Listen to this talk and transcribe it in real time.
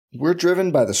We're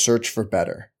driven by the search for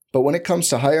better. But when it comes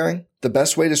to hiring, the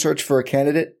best way to search for a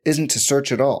candidate isn't to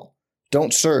search at all.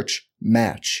 Don't search,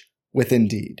 match with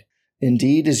Indeed.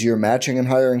 Indeed is your matching and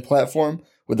hiring platform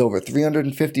with over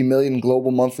 350 million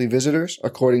global monthly visitors,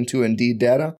 according to Indeed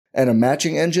data, and a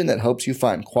matching engine that helps you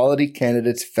find quality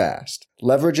candidates fast.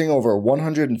 Leveraging over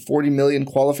 140 million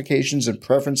qualifications and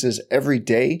preferences every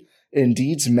day,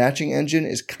 Indeed's matching engine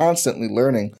is constantly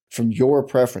learning from your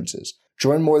preferences.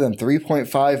 Join more than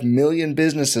 3.5 million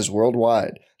businesses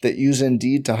worldwide that use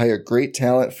Indeed to hire great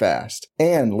talent fast.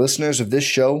 And listeners of this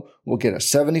show will get a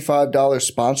 $75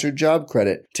 sponsored job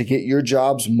credit to get your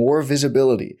jobs more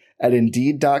visibility at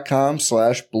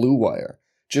Indeed.com/Blue Wire.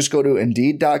 Just go to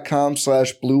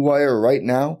Indeed.com/Blue Wire right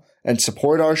now and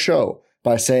support our show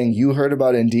by saying you heard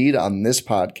about Indeed on this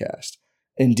podcast.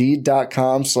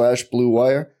 Indeed.com/Blue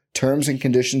Wire. Terms and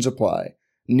conditions apply.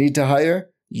 Need to hire?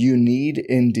 You need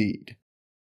Indeed.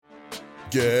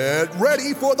 Get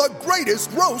ready for the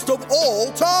greatest roast of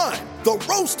all time, the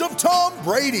Roast of Tom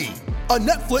Brady, a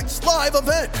Netflix live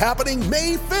event happening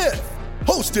May 5th.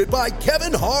 Hosted by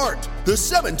Kevin Hart, the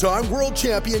 7-time world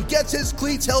champion gets his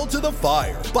cleats held to the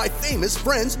fire by famous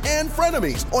friends and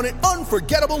frenemies on an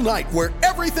unforgettable night where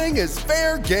everything is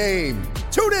fair game.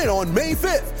 Tune in on May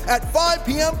 5th at 5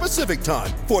 p.m. Pacific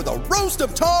time for the Roast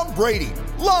of Tom Brady,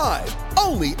 live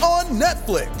only on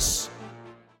Netflix.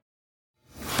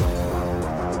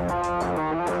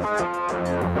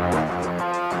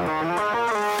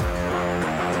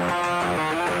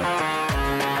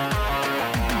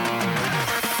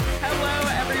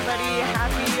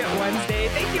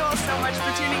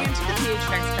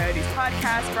 Coyotes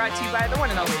podcast brought to you by the one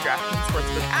and only DraftKings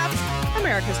Sportsbook app,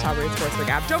 America's top-rated sportsbook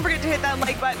app. Don't forget to hit that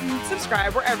like button,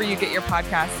 subscribe wherever you get your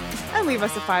podcasts, and leave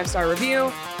us a 5-star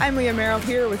review. I'm Leah Merrill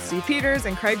here with Steve Peters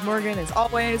and Craig Morgan as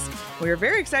always. We are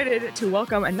very excited to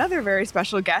welcome another very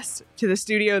special guest to the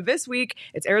studio this week.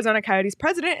 It's Arizona Coyotes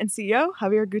president and CEO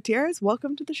Javier Gutierrez.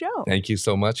 Welcome to the show. Thank you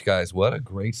so much, guys. What a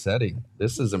great setting.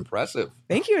 This is impressive.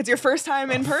 Thank you. It's your first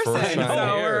time in person,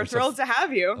 so we're thrilled to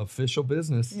have you. Official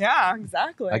business. Yeah,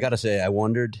 exactly. I got to say, I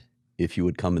wondered if you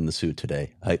would come in the suit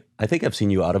today. I think I've seen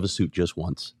you out of a suit just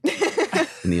once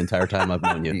in the entire time I've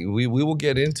known you. We will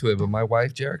get into it, but my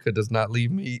wife, Jerica, does not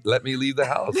let me leave the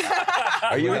house.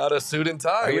 Are you out of suit and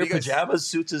tie? Are your pajamas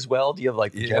suits as well? Do you have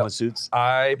like pajama suits?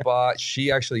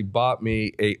 She actually bought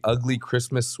me a ugly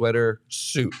Christmas sweater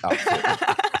suit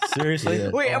outfit. Seriously?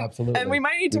 Yeah. Wait, absolutely. And we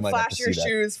might need to flash your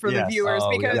shoes for the viewers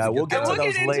because we'll get to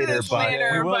those later, but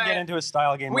we will get into a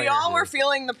style game we later. all were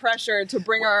feeling the pressure to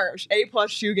bring our A+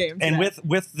 shoe game today. And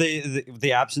with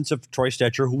the absence of Troy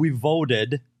Stetcher, who we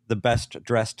voted the best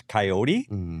dressed Coyote,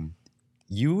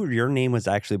 your name was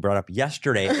actually brought up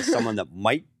yesterday as someone that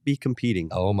might be competing.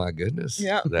 Oh my goodness.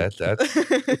 Yeah. That's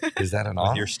is that an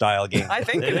with your style game? I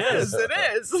think it is. It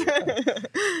is.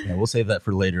 Yeah, we'll save that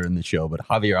for later in the show. But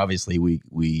Javier, obviously,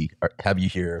 we have you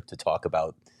here to talk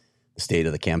about the state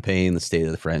of the campaign, the state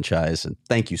of the franchise. And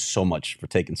thank you so much for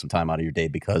taking some time out of your day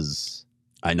because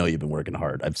I know you've been working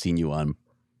hard. I've seen you on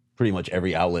pretty much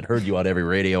every outlet, heard you on every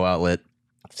radio outlet.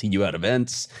 I've seen you at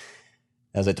events.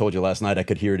 As I told you last night, I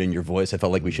could hear it in your voice. I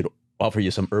felt like we should offer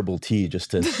you some herbal tea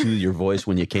just to soothe your voice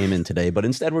when you came in today. But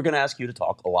instead, we're going to ask you to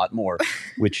talk a lot more,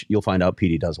 which you'll find out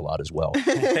Petey does a lot as well.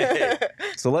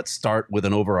 So let's start with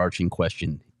an overarching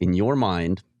question. In your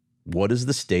mind, what is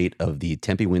the state of the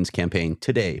Tempe Wins campaign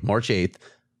today, March 8th,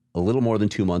 a little more than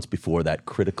 2 months before that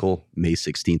critical May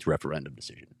 16th referendum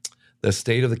decision? The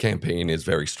state of the campaign is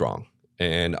very strong.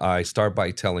 And I start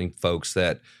by telling folks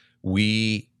that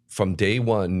we, from day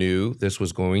one, knew this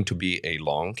was going to be a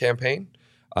long campaign.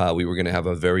 We were going to have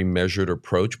a very measured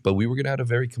approach, but we were going to have a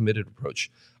very committed approach.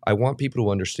 I want people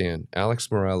to understand Alex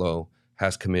Morello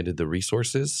has committed the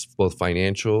resources, both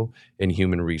financial and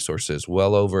human resources,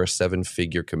 well over a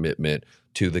 7-figure commitment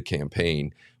to the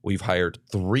campaign. We've hired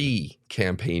 3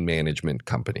 campaign management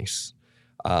companies,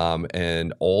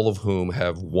 and all of whom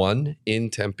have won in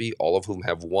Tempe, all of whom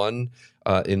have won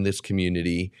in this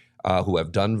community, who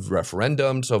have done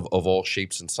referendums of all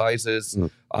shapes and sizes.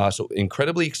 So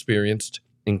incredibly experienced,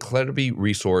 incredibly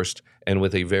resourced, and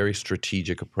with a very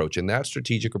strategic approach. And that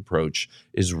strategic approach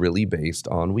is really based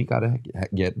on we got to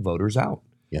get voters out.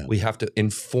 Yeah. We have to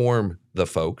inform the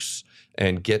folks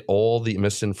and get all the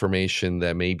misinformation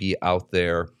that may be out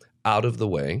there out of the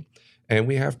way. And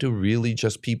we have to really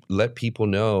just let people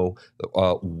know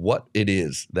what it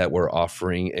is that we're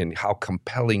offering and how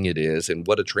compelling it is and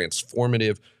what a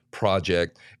transformative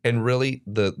project. And really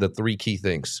the 3 key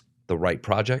things: the right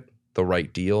project, the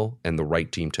right deal, and the right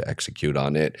team to execute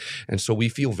on it. And so we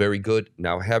feel very good.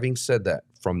 Now, having said that,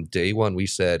 from day one, we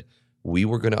said we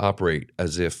were going to operate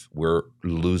as if we're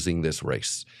losing this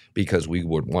race because we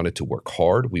wanted to work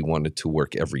hard. We wanted to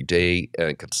work every day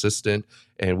and consistent,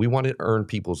 and we wanted to earn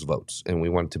people's votes, and we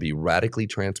wanted to be radically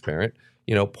transparent.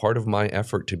 Part of my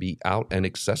effort to be out and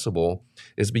accessible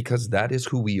is because that is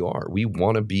who we are. We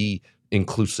want to be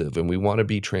inclusive, and we want to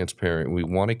be transparent. We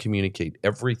want to communicate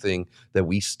everything that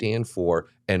we stand for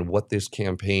and what this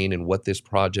campaign and what this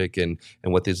project and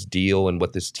what this deal and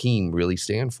what this team really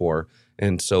stand for.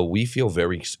 And so we feel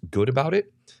very good about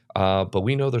it, but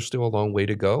we know there's still a long way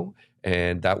to go.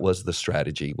 And that was the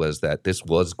strategy, was that this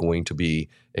was going to be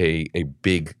a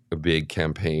big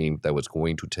campaign that was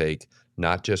going to take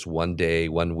not just one day,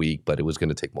 1 week, but it was going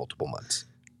to take multiple months.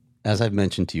 As I've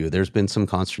mentioned to you, there's been some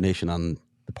consternation on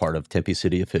the part of Tempe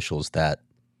city officials that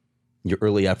your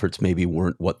early efforts maybe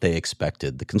weren't what they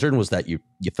expected. The concern was that you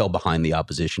fell behind the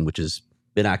opposition, which has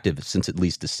been active since at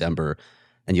least December,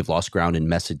 and you've lost ground in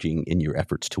messaging in your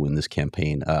efforts to win this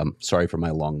campaign. Sorry for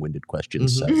my long-winded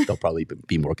questions. They'll probably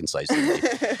be more concise than me.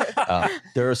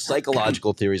 There are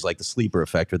psychological theories like the sleeper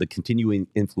effect or the continuing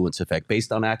influence effect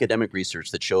based on academic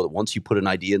research that show that once you put an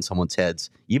idea in someone's heads,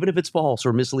 even if it's false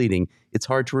or misleading, it's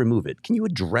hard to remove it. Can you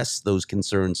address those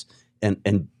concerns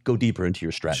and go deeper into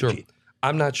your strategy? Sure.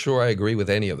 I'm not sure I agree with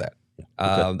any of that.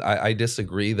 Okay. I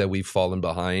disagree that we've fallen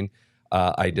behind.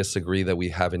 I disagree that we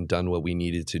haven't done what we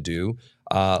needed to do.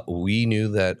 We knew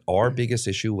that our biggest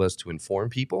issue was to inform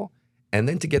people and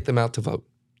then to get them out to vote.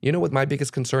 You know what my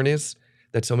biggest concern is?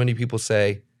 That so many people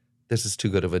say, this is too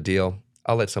good of a deal.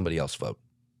 I'll let somebody else vote.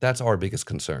 That's our biggest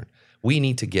concern. We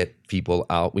need to get people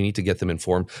out. We need to get them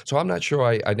informed. So I'm not sure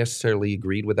I necessarily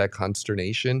agreed with that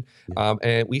consternation.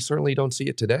 And we certainly don't see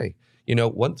it today.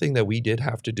 One thing that we did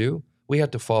have to do, we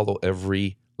had to follow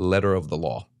every letter of the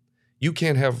law. You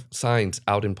can't have signs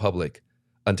out in public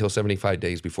until 75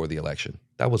 days before the election.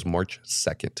 That was March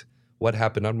 2nd. What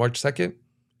happened on March 2nd?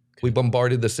 We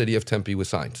bombarded the city of Tempe with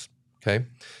signs, okay?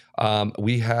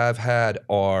 We have had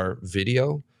our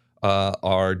video,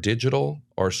 our digital,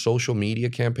 our social media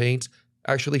campaigns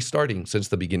actually starting since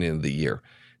the beginning of the year.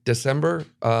 December,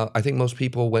 I think most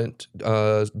people went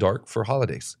dark for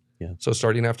holidays. Yeah. So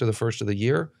starting after the first of the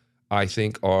year, I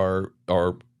think our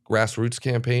grassroots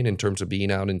campaign in terms of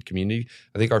being out in the community,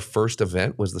 I think our first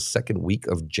event was the second week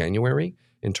of January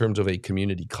in terms of a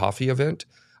community coffee event.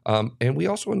 And we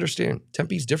also understand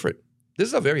Tempe's different. This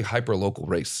is a very hyper-local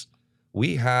race.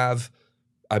 We have,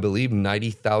 I believe,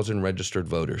 90,000 registered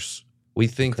voters. We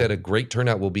think that a great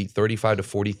turnout will be 35 to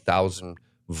 40,000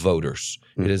 voters.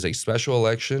 It is a special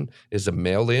election, it is a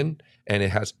mail-in, and it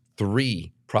has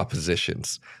 3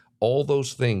 propositions. All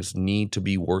those things need to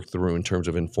be worked through in terms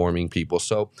of informing people.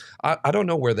 So I don't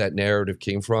know where that narrative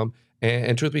came from.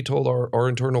 And truth be told, our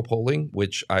internal polling,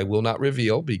 which I will not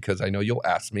reveal because I know you'll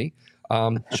ask me,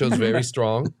 shows very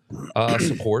strong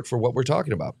support for what we're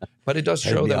talking about. But it does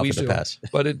show that we still,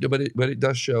 but it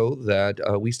does show that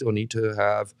we still need to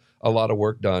have a lot of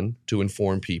work done to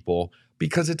inform people,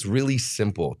 because it's really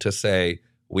simple to say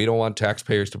we don't want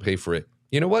taxpayers to pay for it.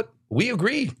 You know what? We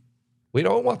agree. We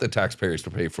don't want the taxpayers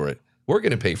to pay for it. We're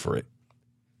going to pay for it.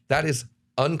 That is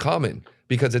uncommon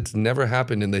because it's never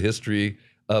happened in the history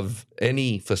of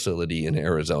any facility in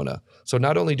Arizona. So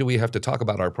not only do we have to talk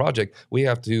about our project, we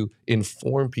have to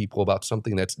inform people about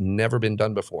something that's never been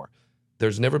done before.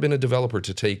 There's never been a developer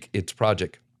to take its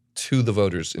project to the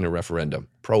voters in a referendum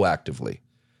proactively.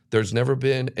 There's never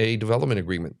been a development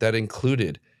agreement that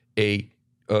included a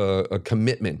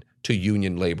commitment to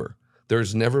union labor.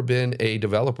 There's never been a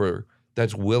developer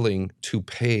that's willing to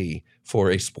pay for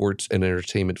a sports and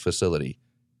entertainment facility.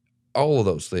 All of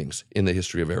those things in the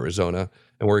history of Arizona,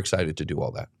 and we're excited to do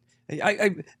all that.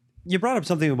 You brought up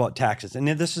something about taxes, and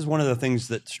this is one of the things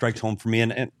that strikes home for me,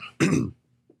 and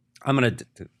I'm going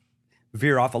to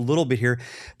veer off a little bit here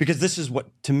because this is what,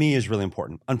 to me, is really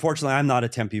important. Unfortunately, I'm not a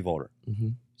Tempe voter,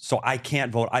 so I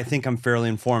can't vote. I think I'm fairly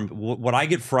informed. What I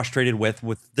get frustrated with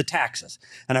the taxes,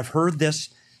 and I've heard this,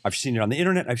 I've seen it on the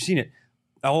internet, I've seen it,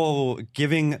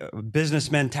 giving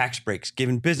businessmen tax breaks,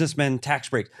 giving businessmen tax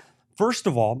breaks. First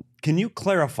of all, can you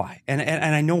clarify, and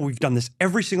I know we've done this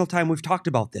every single time we've talked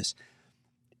about this,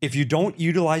 if you don't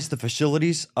utilize the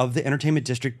facilities of the entertainment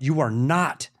district, you are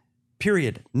not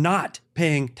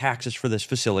paying taxes for this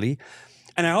facility.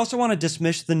 And I also want to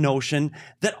dismiss the notion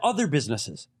that other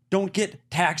businesses don't get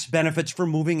tax benefits for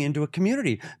moving into a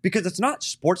community, because it's not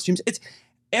sports teams, it's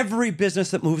every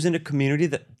business that moves into a community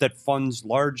that funds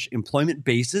large employment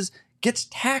bases gets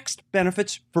tax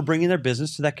benefits for bringing their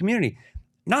business to that community.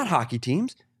 Not hockey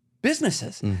teams,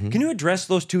 businesses. Can you address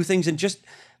those two things and just,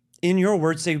 in your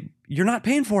words, say you're not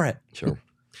paying for it? Sure.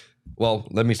 Well,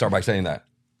 let me start by saying that.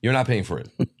 You're not paying for it.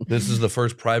 This is the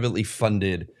first privately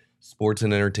funded sports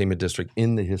and entertainment district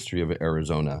in the history of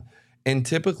Arizona. And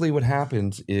typically what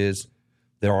happens is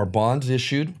there are bonds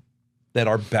issued that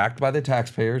are backed by the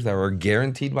taxpayers, that are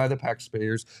guaranteed by the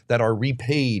taxpayers, that are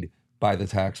repaid by the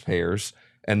taxpayers,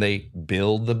 and they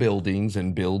build the buildings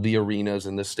and build the arenas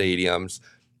and the stadiums.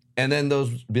 And then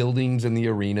those buildings and the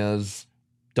arenas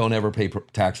don't ever pay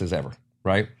taxes ever,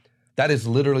 right? That is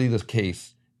literally the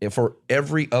case for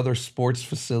every other sports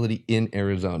facility in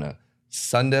Arizona.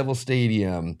 Sun Devil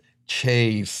Stadium,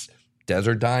 Chase,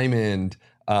 Desert Diamond,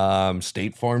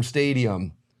 State Farm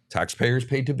Stadium. Taxpayers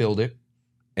paid to build it,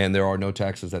 and there are no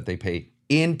taxes that they pay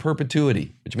in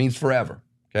perpetuity, which means forever,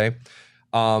 okay?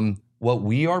 What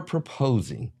we are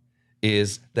proposing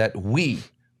is that we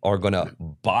are going to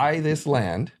buy this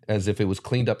land as if it was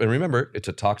cleaned up. And remember, it's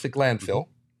a toxic landfill.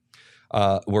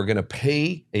 We're going to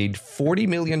pay a $40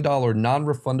 million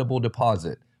non-refundable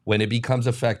deposit when it becomes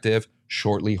effective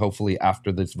shortly, hopefully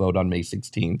after this vote on May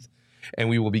 16th. And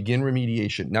we will begin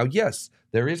remediation. Now, yes,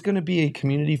 there is going to be a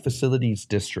community facilities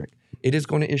district. It is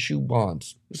going to issue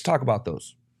bonds. Let's talk about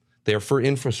those. They're for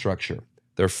infrastructure.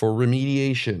 They're for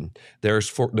remediation.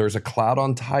 There's a cloud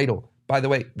on title. By the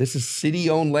way, this is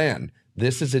city-owned land.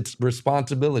 This is its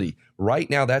responsibility. Right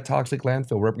now, that toxic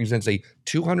landfill represents a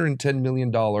 $210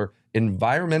 million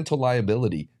environmental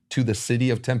liability to the city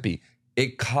of Tempe.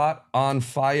 It caught on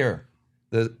fire.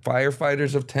 The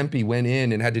firefighters of Tempe went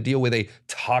in and had to deal with a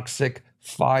toxic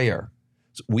fire.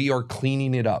 So we are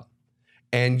cleaning it up.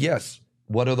 And yes,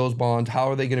 what are those bonds?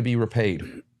 How are they going to be repaid?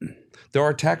 There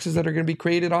are taxes that are going to be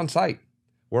created on site.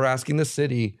 We're asking the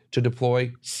city to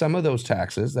deploy some of those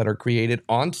taxes that are created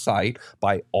on site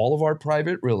by all of our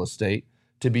private real estate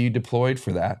to be deployed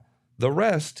for that. The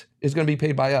rest is going to be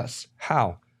paid by us.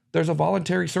 How? There's a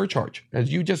voluntary surcharge,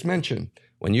 as you just mentioned.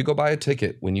 When you go buy a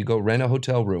ticket, when you go rent a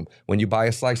hotel room, when you buy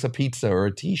a slice of pizza or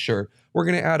a t-shirt, we're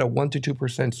going to add a 1% to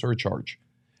 2% surcharge.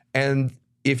 And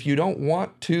if you don't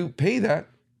want to pay that,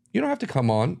 you don't have to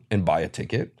come on and buy a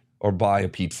ticket or buy a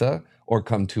pizza or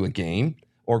come to a game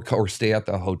or stay at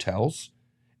the hotels.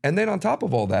 And then on top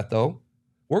of all that, though,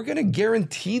 we're going to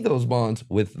guarantee those bonds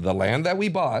with the land that we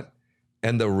bought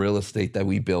and the real estate that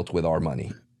we built with our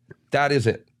money. That is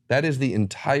it. That is the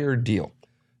entire deal.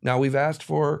 Now, we've asked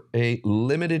for a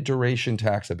limited duration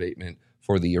tax abatement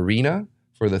for the arena,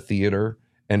 for the theater,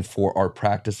 and for our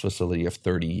practice facility of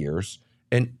 30 years,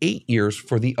 and 8 years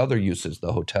for the other uses,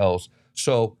 the hotels.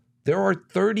 So there are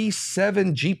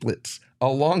 37 Jeeplets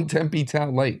along Tempe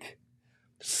Town Lake.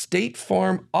 State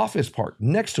Farm Office Park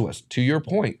next to us, to your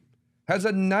point, has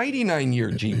a 99-year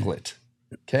Jeeplet,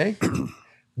 okay?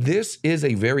 This is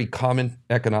a very common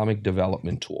economic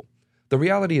development tool. The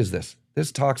reality is this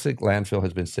toxic landfill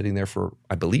has been sitting there for,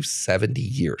 I believe, 70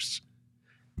 years.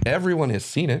 Everyone has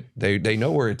seen it. They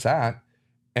know where it's at,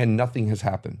 and nothing has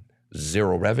happened.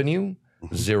 Zero revenue,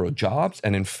 zero jobs,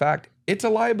 and in fact, it's a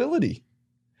liability.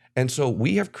 And so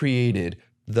we have created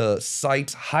the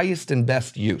site's highest and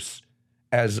best use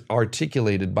as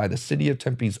articulated by the city of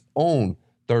Tempe's own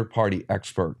third-party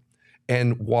expert.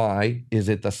 And why is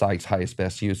it the site's highest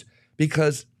best use?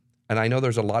 Because, and I know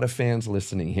there's a lot of fans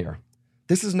listening here,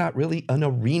 this is not really an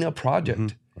arena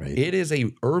project. Right. It is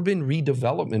a urban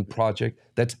redevelopment project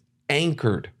that's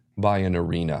anchored by an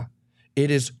arena.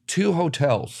 It is 2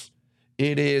 hotels.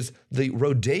 It is the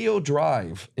Rodeo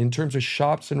Drive in terms of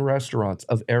shops and restaurants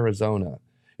of Arizona.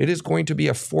 It is going to be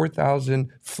a 4,000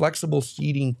 flexible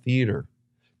seating theater,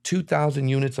 2,000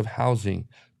 units of housing,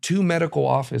 2 medical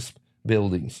office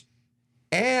buildings,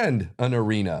 and an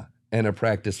arena and a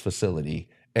practice facility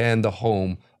and the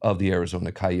home of the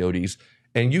Arizona Coyotes.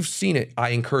 And you've seen it.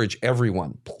 I encourage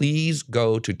everyone, please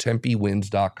go to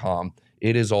TempeWins.com.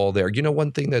 It is all there. You know,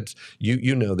 one thing that's,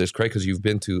 you know this, Craig, because you've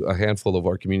been to a handful of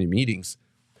our community meetings.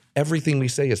 Everything we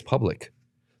say is public.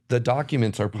 The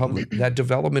documents are public. That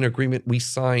development agreement we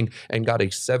signed and got a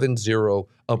 7-0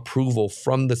 approval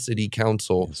from the city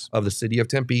council of the city of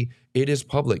Tempe, it is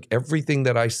public. Everything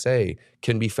that I say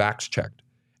can be fact checked.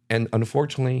 And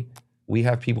unfortunately, we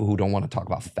have people who don't want to talk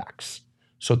about facts.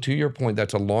 So to your point,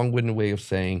 that's a long-winded way of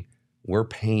saying we're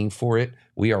paying for it.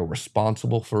 We are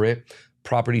responsible for it.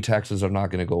 Property taxes are not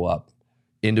going to go up.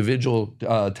 Individual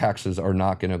taxes are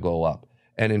not going to go up.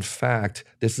 And in fact,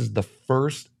 this is the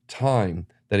first time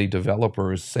that a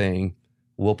developer is saying,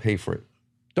 we'll pay for it.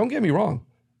 Don't get me wrong.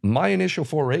 My initial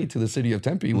foray to the city of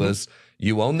Tempe was,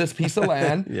 you own this piece of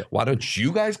land. Yeah. Why don't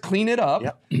you guys clean it up?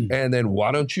 Yep. And then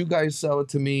why don't you guys sell it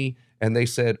to me? And they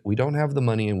said, we don't have the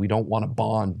money and we don't want a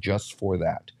bond just for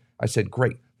that. I said,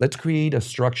 great. Let's create a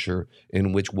structure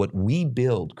in which what we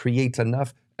build creates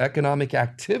enough economic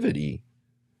activity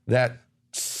that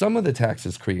Some of the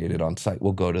taxes created on site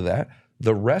will go to that.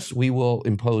 The rest, we will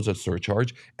impose a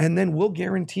surcharge, and then we'll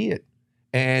guarantee it.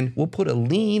 And we'll put a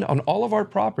lien on all of our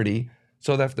property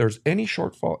so that if there's any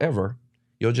shortfall ever,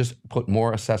 you'll just put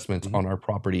more assessments on our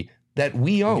property that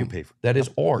we own, You pay for. that is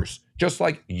ours. Just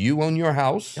like you own your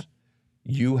house,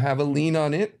 you have a lien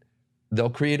on it, they'll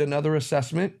create another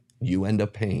assessment, you end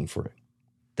up paying for it.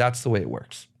 That's the way it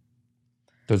works.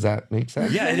 Does that make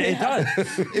sense? Yeah, it does.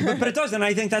 But it does, and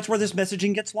I think that's where this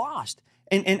messaging gets lost.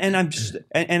 And I'm just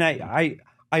and I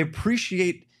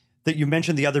appreciate that you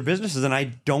mentioned the other businesses, and I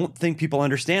don't think people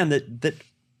understand that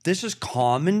this is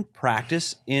common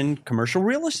practice in commercial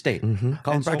real estate.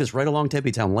 Common practice right along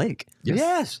Tempe Town Lake.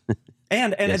 Yes.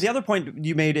 And the other point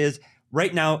you made is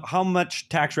right now, how much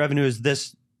tax revenue is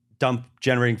this dump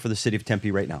generating for the city of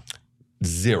Tempe right now?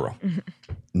 0.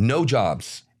 No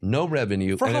jobs, no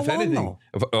revenue. For and how if long,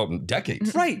 anything,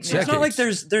 decades. Right. So it's not like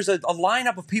there's a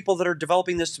lineup of people that are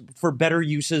developing this for better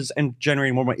uses and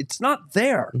generating more money. It's not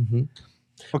there. Okay.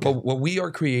 But what we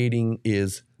are creating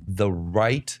is the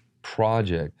right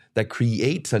project that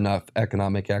creates enough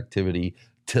economic activity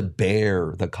to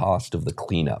bear the cost of the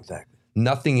cleanup. Exactly.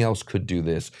 Nothing else could do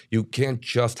this. You can't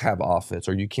just have office,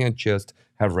 or you can't just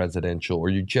have residential, or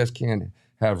you just can't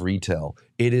have retail.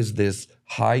 It is this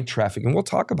high traffic, and we'll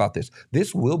talk about this.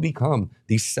 This will become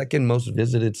the second most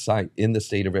visited site in the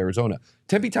state of Arizona.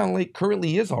 Tempe Town Lake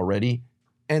currently is already,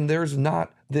 and there's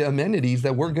not the amenities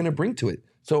that we're going to bring to it.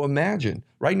 So imagine,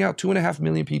 right now, 2.5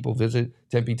 million people visit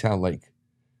Tempe Town Lake.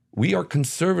 We are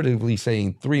conservatively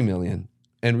saying 3 million,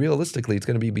 and realistically, it's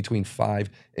going to be between 5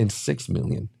 and 6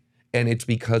 million. And it's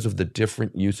because of the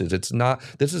different uses. It's not,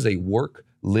 this is a work,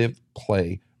 live,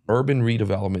 play, urban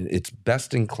redevelopment. It's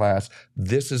best in class.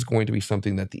 This is going to be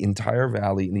something that the entire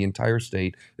valley and the entire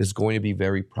state is going to be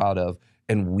very proud of.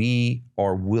 And we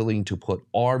are willing to put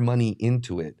our money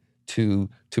into it to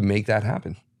make that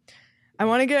happen. I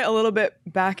want to get a little bit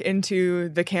back into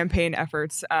the campaign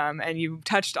efforts. And you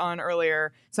touched on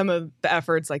earlier some of the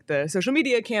efforts like the social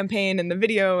media campaign and the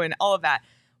video and all of that.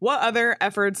 What other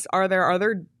efforts are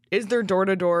there? Is there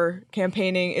door-to-door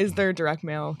campaigning? Is there direct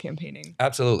mail campaigning?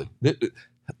 Absolutely.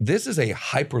 This is a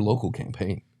hyper-local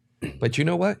campaign. But you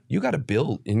know what? You got to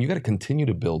build, and you got to continue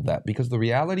to build that, because the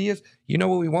reality is, you know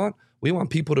what we want? We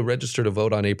want people to register to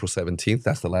vote on April 17th.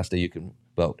 That's the last day you can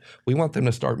vote. We want them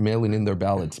to start mailing in their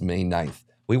ballots May 9th.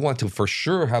 We want to for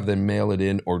sure have them mail it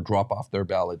in or drop off their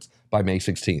ballots by May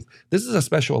 16th. This is a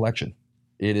special election.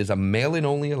 It is a mail-in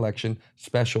only election,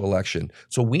 special election.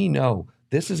 So we know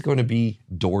this is going to be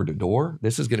door to door.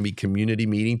 This is going to be community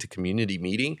meeting to community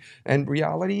meeting. And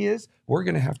reality is we're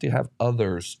going to have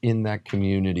others in that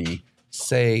community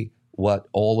say what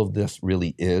all of this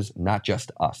really is, not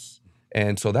just us.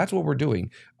 And so that's what we're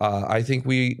doing. I think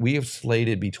we have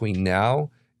slated between now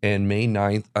and May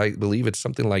 9th, I believe it's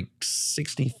something like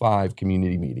 65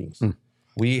 community meetings.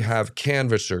 We have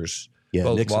canvassers,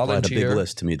 both Nick supplied volunteer. a big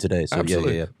list to me today. So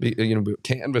Absolutely. yeah.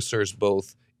 Canvassers,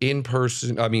 both in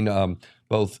person,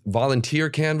 both volunteer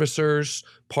canvassers,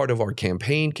 part of our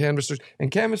campaign canvassers.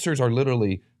 And canvassers are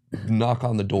literally knock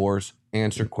on the doors,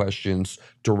 answer questions,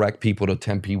 direct people to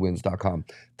TempeWins.com.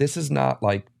 This is not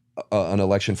like an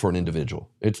election for an individual.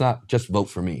 It's not just vote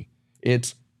for me.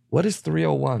 It's what is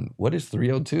 301? What is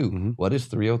 302? What is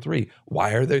 303?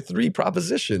 Why are there 3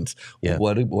 propositions? Yeah.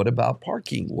 What about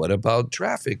parking? What about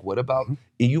traffic? What about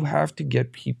you have to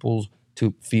get people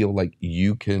to feel like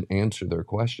you can answer their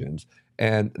questions.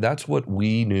 And that's what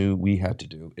we knew we had to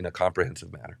do in a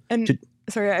comprehensive manner. And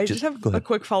sorry, I just have a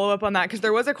quick follow-up on that, because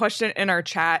there was a question in our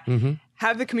chat.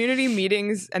 Have the community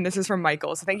meetings, and this is from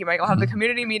Michael, so thank you, Michael, have the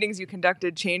community meetings you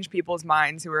conducted changed people's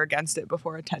minds who were against it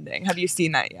before attending? Have you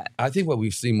seen that yet? I think what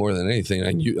we've seen more than anything,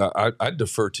 and I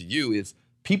defer to you, is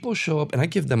people show up, and I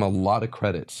give them a lot of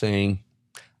credit, saying,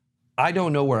 I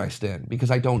don't know where I stand because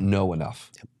I don't know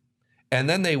enough. And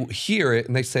then they hear it,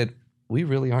 and they said, we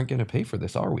really aren't going to pay for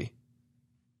this, are we?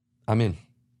 I'm in.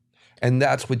 And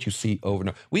that's what you see over and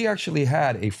over. We actually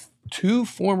had 2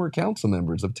 former council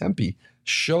members of Tempe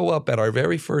show up at our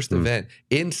very first event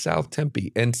in South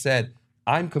Tempe and said,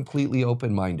 I'm completely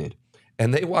open-minded.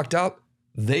 And they walked out.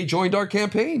 They joined our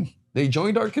campaign. They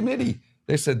joined our committee.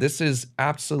 They said, this is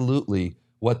absolutely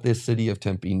what this city of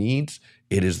Tempe needs.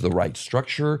 It is the right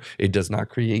structure. It does not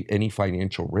create any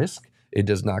financial risk. It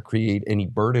does not create any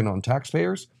burden on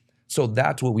taxpayers. So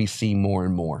that's what we see more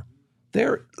and more.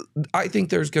 I think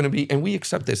there's going to be, and we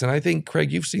accept this, and I think,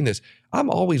 Craig, you've seen this. I'm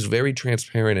always very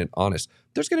transparent and honest.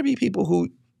 There's going to be people who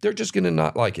they're just going to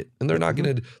not like it, and they're not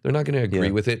going to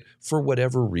agree with it for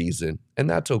whatever reason, and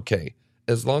that's okay,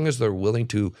 as long as they're willing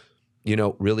to,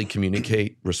 really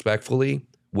communicate respectfully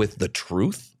with the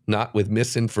truth, not with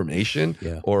misinformation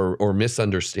or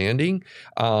misunderstanding,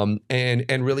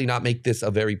 and really not make this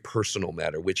a very personal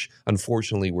matter, which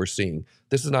unfortunately we're seeing.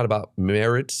 This is not about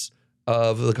merits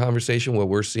of the conversation. What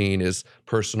we're seeing is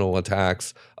personal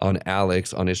attacks on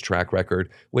Alex, on his track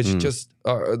record, which just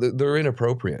they're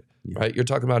inappropriate, right? You're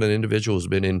talking about an individual who's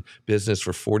been in business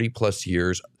for 40 plus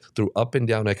years through up and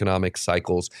down economic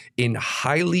cycles in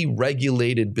highly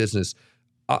regulated business.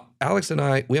 Alex and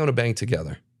I, we own a bank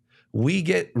together. We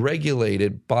get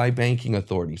regulated by banking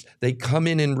authorities. They come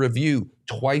in and review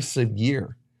twice a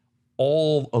year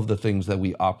all of the things that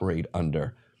we operate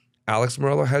under. Alex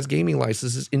Morello has gaming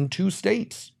licenses in 2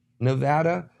 states,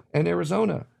 Nevada and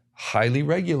Arizona, highly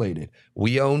regulated.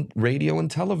 We own radio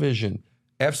and television,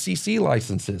 FCC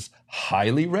licenses,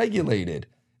 highly regulated.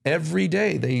 Every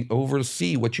day they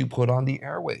oversee what you put on the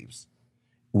airwaves.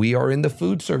 We are in the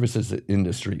food services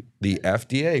industry, the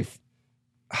FDA,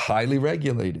 highly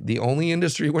regulated. The only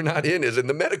industry we're not in is in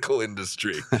the medical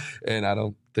industry. And I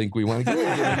don't think we want to go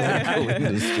into the medical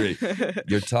industry.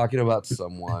 You're talking about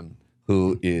someone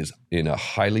who is in a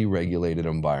highly regulated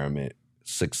environment,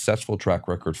 successful track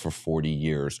record for 40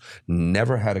 years,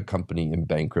 never had a company in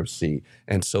bankruptcy.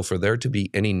 And so for there to be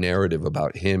any narrative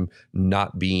about him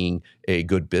not being a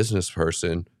good business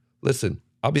person, listen,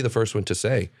 I'll be the first one to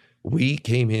say, we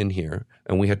came in here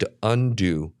and we had to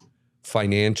undo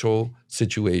financial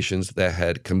situations that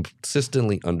had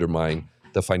consistently undermined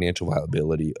the financial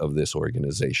viability of this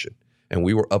organization. And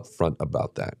we were upfront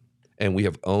about that. And we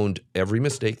have owned every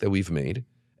mistake that we've made,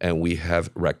 and we have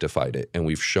rectified it. And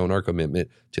we've shown our commitment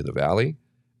to the Valley.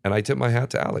 And I tip my hat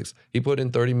to Alex. He put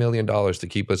in $30 million to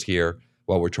keep us here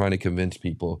while we're trying to convince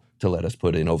people to let us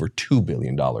put in over $2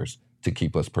 billion to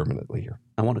keep us permanently here.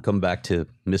 I want to come back to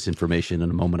misinformation in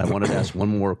a moment. I wanted to ask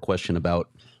one more question about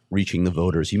reaching the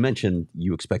voters. You mentioned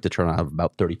you expect to turn out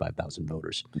about 35,000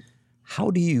 voters.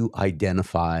 How do you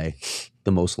identify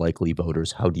the most likely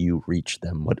voters? How do you reach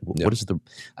them? What is the,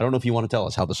 I don't know if you want to tell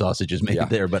us how the sausage is made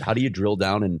there, but how do you drill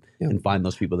down and find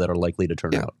those people that are likely to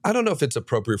turn out? I don't know if it's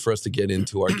appropriate for us to get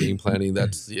into our game planning.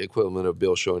 That's the equivalent of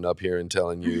Bill showing up here and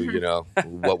telling you,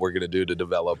 what we're going to do to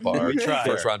develop our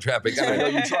first round traffic. I know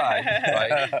you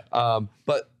try, right?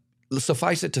 But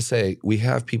suffice it to say, we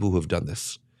have people who have done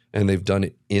this. And they've done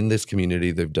it in this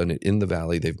community. They've done it in the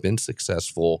Valley. They've been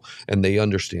successful, and they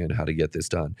understand how to get this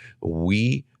done.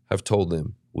 We have told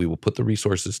them we will put the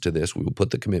resources to this. We will put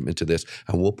the commitment to this,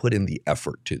 and we'll put in the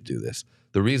effort to do this.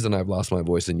 The reason I've lost my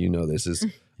voice, and you know this, is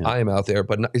I am out there,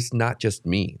 but it's not just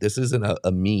me. This isn't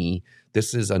a me.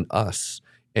 This is an us.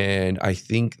 And I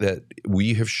think that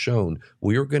we have shown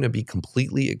we are going to be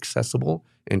completely accessible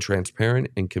and transparent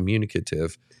and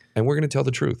communicative, and we're going to tell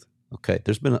the truth. Okay,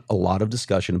 there's been a lot of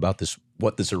discussion about this,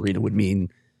 what this arena would mean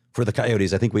for the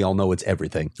Coyotes. I think we all know it's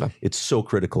everything. It's so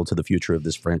critical to the future of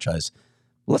this franchise.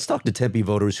 Let's talk to Tempe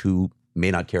voters who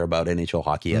may not care about NHL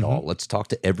hockey at all. Let's talk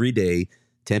to everyday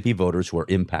Tempe voters who are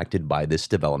impacted by this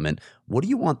development. What do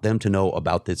you want them to know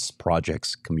about this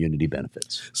project's community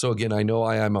benefits? So again, I know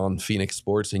I am on Phoenix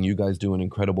Sports, and you guys do an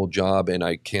incredible job, and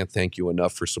I can't thank you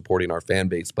enough for supporting our fan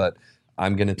base, but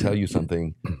I'm going to tell you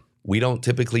something. We don't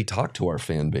typically talk to our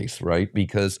fan base, right?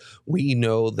 Because we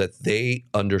know that they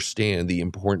understand the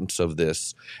importance of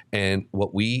this. And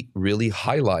what we really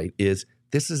highlight is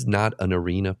this is not an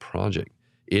arena project.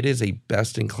 It is a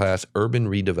best-in-class urban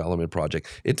redevelopment project.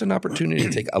 It's an opportunity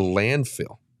to take a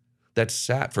landfill that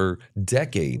sat for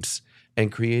decades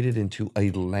and create it into a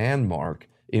landmark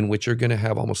in which you're going to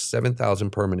have almost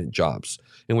 7,000 permanent jobs,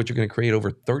 in which you're going to create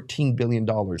over $13 billion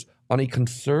on a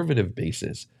conservative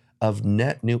basis of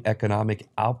net new economic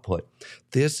output.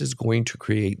 This is going to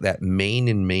create that main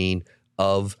and main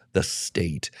of the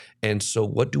state. And so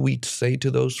what do we say to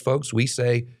those folks? We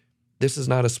say, this is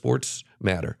not a sports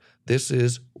matter. This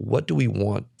is, what do we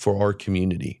want for our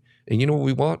community? And you know what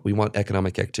we want? We want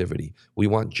economic activity. We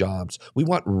want jobs. We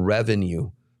want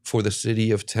revenue for the city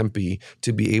of Tempe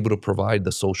to be able to provide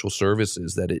the social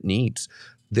services that it needs.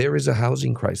 There is a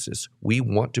housing crisis. We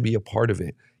want to be a part of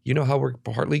it. You know how we're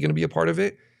partly going to be a part of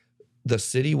it? The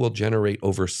city will generate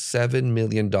over $7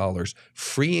 million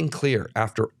free and clear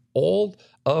after all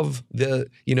of the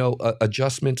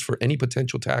adjustments for any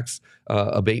potential tax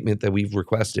abatement that we've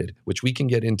requested, which we can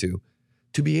get into,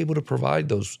 to be able to provide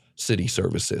those city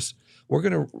services. We're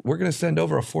gonna send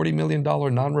over a $40 million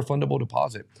non-refundable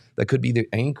deposit that could be the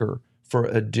anchor for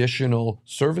additional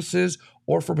services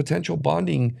or for potential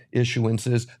bonding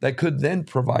issuances that could then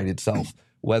provide itself,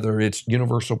 whether it's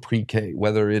universal pre-K,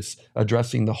 whether it's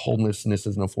addressing the homelessness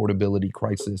as an affordability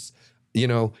crisis. You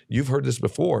know, you've heard this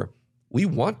before. We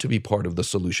want to be part of the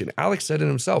solution. Alex said it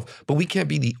himself, but we can't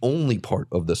be the only part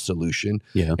of the solution.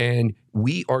 Yeah. And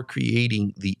we are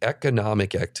creating the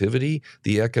economic activity,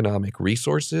 the economic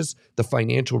resources, the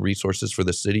financial resources for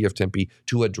the city of Tempe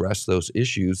to address those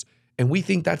issues. And we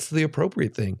think that's the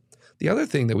appropriate thing. The other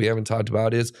thing that we haven't talked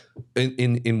about is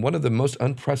in one of the most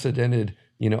unprecedented,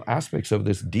 aspects of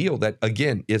this deal that,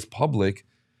 again, is public,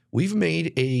 we've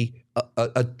made a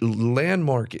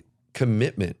landmark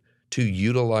commitment to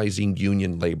utilizing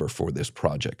union labor for this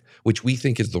project, which we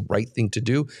think is the right thing to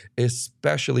do,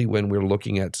 especially when we're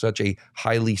looking at such a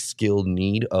highly skilled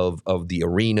need of the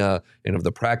arena and of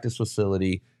the practice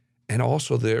facility. And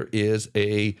also there is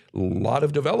a lot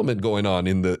of development going on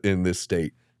in this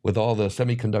state with all the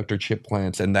semiconductor chip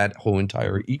plants and that whole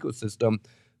entire ecosystem.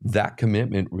 That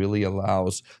commitment really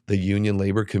allows the union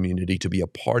labor community to be a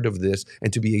part of this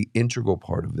and to be an integral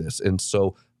part of this. And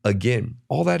so, again,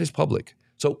 all that is public.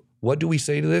 So what do we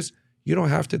say to this? You don't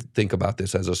have to think about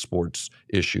this as a sports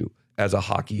issue, as a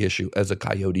hockey issue, as a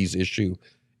Coyotes issue.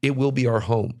 It will be our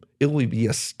home. It will be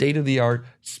a state-of-the-art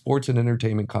sports and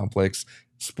entertainment complex,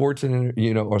 sports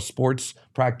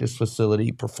practice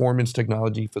facility, performance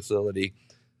technology facility.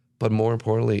 But more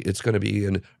importantly, it's going to be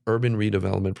an urban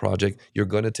redevelopment project. You're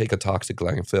going to take a toxic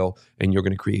landfill and you're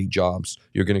going to create jobs.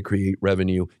 You're going to create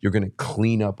revenue. You're going to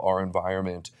clean up our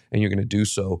environment, and you're going to do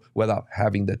so without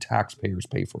having the taxpayers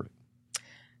pay for it.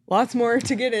 Lots more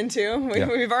to get into.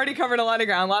 We've already covered a lot of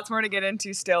ground. Lots more to get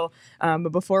into still.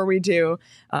 But before we do,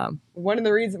 one of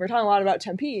the reasons we're talking a lot about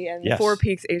Tempe, and Four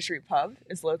Peaks A Street Pub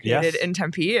is located in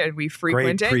Tempe, and we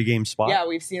frequent Great pregame spot. Yeah,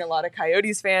 we've seen a lot of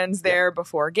Coyotes fans there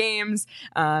before games.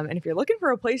 And if you're looking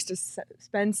for a place to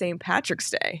spend St. Patrick's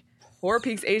Day, Four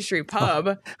Peaks A Street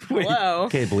Pub. Hello.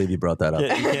 Can't believe you brought that up.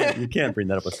 You can't bring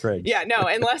that up with Craig. Yeah, no,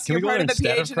 unless you're part of the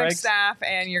instead of PHNX Craig's? staff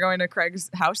and you're going to Craig's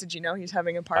house. Did you know he's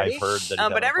having a party? I've heard that he's But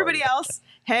having a everybody party. else,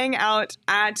 hang out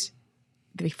at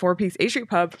the Four Peaks A Street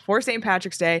Pub for St.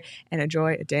 Patrick's Day and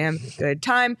enjoy a damn good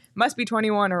time. Must be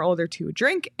 21 or older to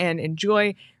drink and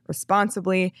enjoy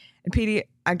responsibly. And Petey,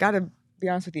 I gotta be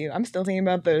honest with you, I'm still thinking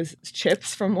about those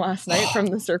chips from last night from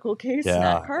the Circle K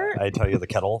snack cart. I tell you, the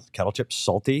kettle chips,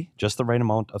 salty, just the right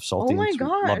amount of salty. Oh my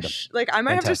gosh! Like I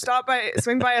might have to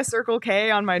swing by a Circle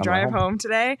K on my drive home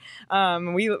today.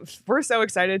 We're so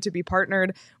excited to be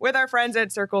partnered with our friends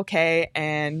at Circle K,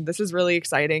 and this is really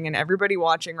exciting. And everybody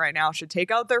watching right now should take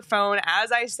out their phone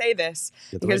as I say this,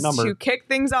 because to kick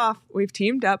things off, we've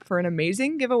teamed up for an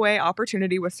amazing giveaway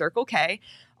opportunity with Circle K.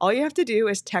 All you have to do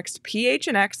is text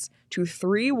PHNX to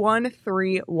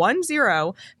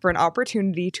 31310 for an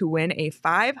opportunity to win a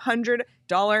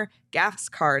 $500 gas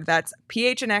card. That's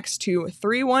PHNX to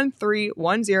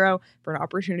 31310 for an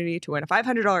opportunity to win a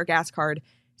 $500 gas card.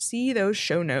 See those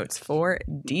show notes for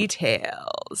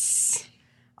details.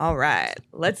 All right,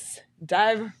 let's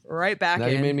dive right back in. Now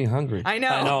you made me hungry. I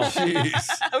know. Jeez.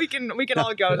 we can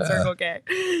all go to Circle K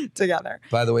together.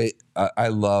 By the way, I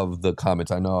love the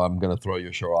comments. I know I'm going to throw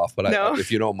your show off, but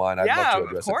if you don't mind, I'd love to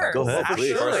address it. Go ahead,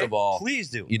 please. First of all,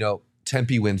 please do.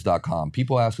 TempeWins.com.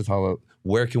 People ask us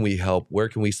where can we help? Where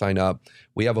can we sign up?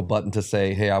 We have a button to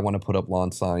say, hey, I want to put up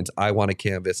lawn signs. I want to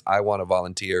canvas. I want to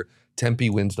volunteer.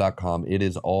 TempeWins.com. It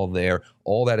is all there.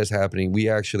 All that is happening. We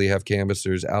actually have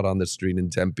canvassers out on the street in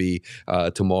Tempe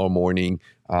tomorrow morning.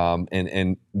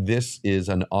 And this is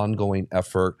an ongoing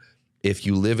effort. If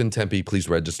you live in Tempe, please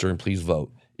register and please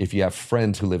vote. If you have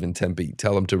friends who live in Tempe,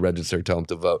 tell them to register, tell them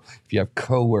to vote. If you have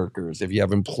coworkers, if you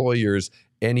have employers,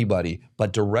 anybody,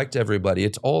 but direct everybody.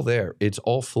 It's all there. It's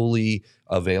all fully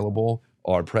available.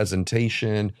 Our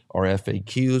presentation, our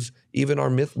FAQs, even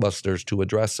our Mythbusters to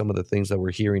address some of the things that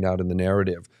we're hearing out in the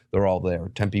narrative. They're all there,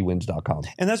 TempeWins.com.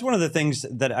 And that's one of the things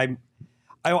that I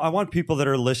want people that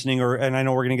are listening, and I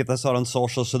know we're going to get this out on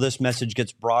social, so this message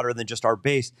gets broader than just our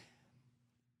base.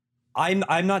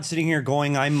 I'm not sitting here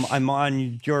going, I'm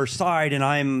on your side, and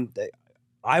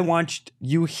I want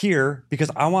you here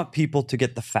because I want people to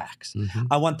get the facts. Mm-hmm.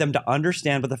 I want them to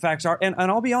understand what the facts are. And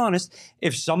I'll be honest,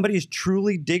 if somebody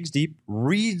truly digs deep,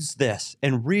 reads this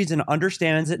and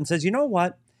understands it and says, you know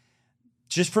what,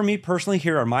 just for me personally,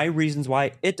 here are my reasons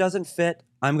why it doesn't fit.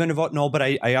 I'm going to vote no, but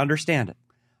I understand it.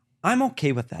 I'm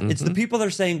okay with that. Mm-hmm. It's the people that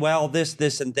are saying, well,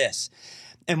 this, and this.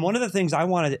 And one of the things I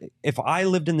wanted, if I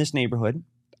lived in this neighborhood,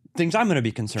 things I'm going to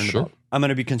be concerned about. I'm going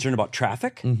to be concerned about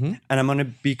traffic, and I'm going to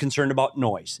be concerned about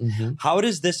noise. Mm-hmm. How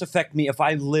does this affect me if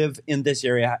I live in this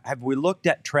area? Have we looked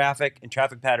at traffic and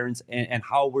traffic patterns and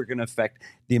how we're going to affect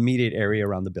the immediate area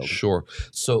around the building? Sure.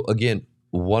 So again,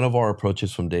 one of our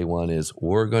approaches from day one is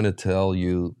we're going to tell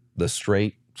you the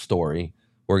straight story.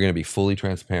 We're going to be fully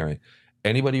transparent.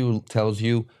 Anybody who tells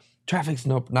you traffic's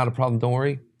not a problem, don't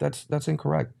worry, that's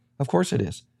incorrect. Of course it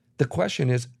is. The question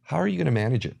is, how are you going to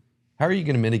manage it? How are you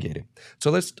going to mitigate it?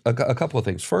 So a couple of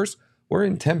things. First, we're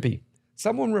in Tempe.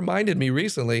 Someone reminded me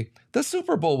recently, the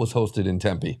Super Bowl was hosted in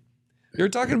Tempe. You're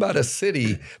talking about a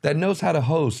city that knows how to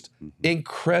host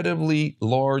incredibly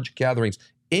large gatherings.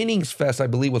 Innings Fest, I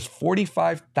believe, was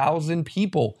 45,000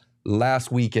 people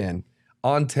last weekend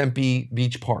on Tempe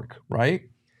Beach Park, right?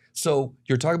 So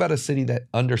you're talking about a city that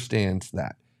understands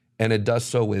that. And it does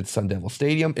so with Sun Devil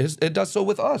Stadium. It does so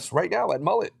with us right now at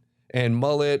Mullet. And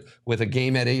Mullet with a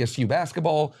game at ASU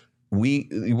basketball.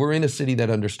 We're in a city that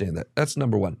understands that. That's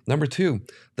number one. Number two,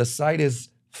 the site is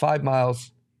 5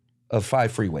 miles of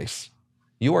 5 freeways.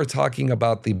 You are talking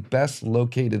about the best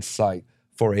located site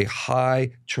for a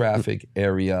high traffic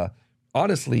area,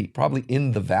 honestly, probably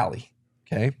in the valley,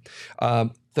 okay?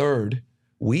 Third,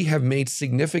 we have made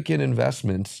significant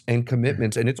investments and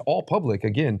commitments, and it's all public,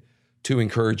 again, to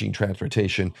encouraging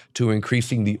transportation, to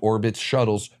increasing the Orbit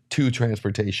shuttles to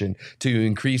transportation, to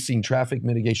increasing traffic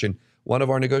mitigation. One of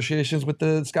our negotiations with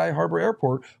the Sky Harbor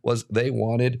Airport was they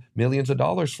wanted millions of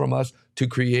dollars from us to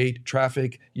create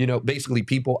traffic, basically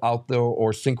people out there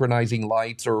or synchronizing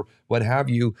lights or what have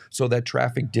you, so that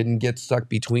traffic didn't get stuck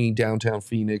between downtown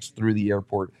Phoenix through the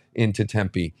airport into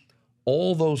Tempe.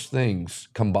 All those things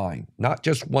combined, not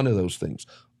just one of those things,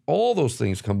 all those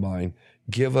things combined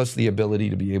give us the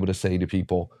ability to be able to say to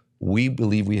people, we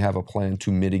believe we have a plan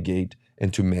to mitigate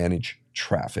and to manage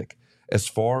traffic. As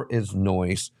far as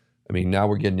noise, I mean, now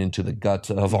we're getting into the guts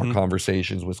of our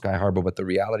conversations with Sky Harbor, but the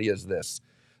reality is this.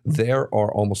 There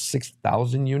are almost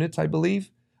 6,000 units, I believe,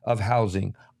 of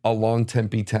housing along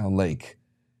Tempe Town Lake.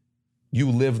 You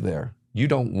live there. You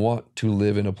don't want to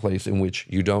live in a place in which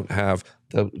you don't have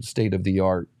the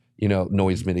state-of-the-art,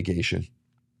 noise mitigation.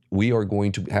 We are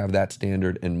going to have that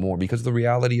standard and more, because the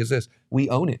reality is this. We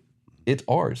own it. It's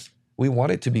ours. We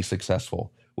want it to be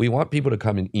successful. We want people to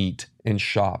come and eat and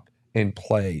shop and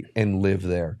play and live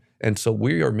there. And so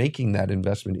we are making that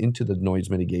investment into the noise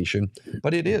mitigation.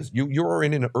 But it is, you're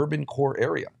in an urban core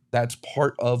area. That's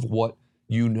part of what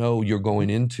you're going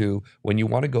into when you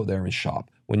want to go there and shop,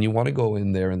 when you want to go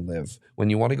in there and live, when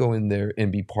you want to go in there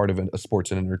and be part of a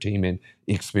sports and entertainment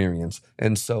experience.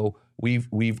 And so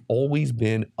we've always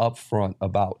been upfront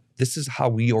about this is how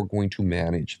we are going to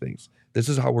manage things. This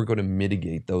is how we're going to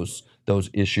mitigate those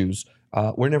issues.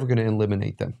 We're never going to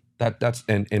eliminate them.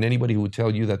 And anybody who would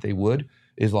tell you that they would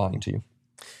is lying to you.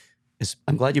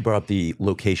 I'm glad you brought up the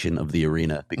location of the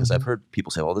arena, because I've heard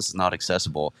people say, well, this is not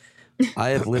accessible. I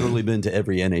have literally been to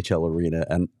every NHL arena,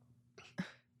 and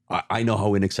I know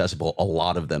how inaccessible a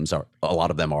lot of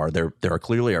them are. There are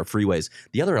clearly are freeways.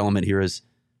 The other element here is,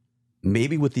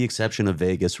 maybe with the exception of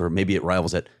Vegas, or maybe it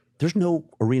rivals it, there's no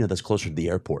arena that's closer to the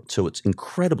airport. So it's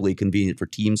incredibly convenient for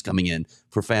teams coming in,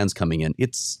 for fans coming in.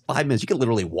 It's 5 minutes. You can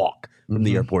literally walk from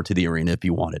the airport to the arena if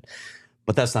you wanted.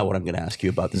 But that's not what I'm going to ask you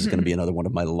about. This is going to be another one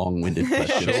of my long-winded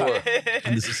questions. Sure.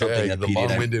 And this is something that the Petey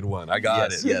long-winded one. I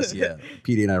got it. Yes.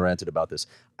 Petey and I ranted about this.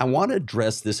 I want to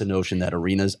address this notion that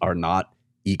arenas are not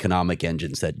economic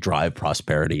engines that drive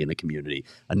prosperity in a community,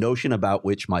 a notion about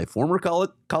which my former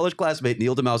college classmate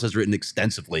Neil DeMouse has written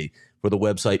extensively for the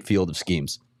website Field of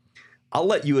Schemes. I'll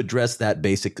let you address that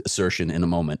basic assertion in a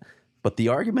moment, but the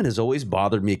argument has always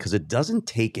bothered me because it doesn't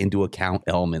take into account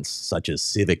elements such as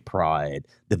civic pride,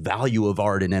 the value of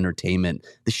art and entertainment,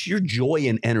 the sheer joy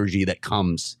and energy that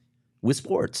comes with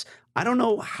sports. I don't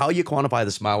know how you quantify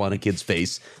the smile on a kid's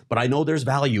face, but I know there's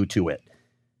value to it.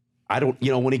 I don't,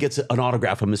 when he gets an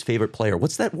autograph from his favorite player,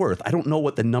 what's that worth? I don't know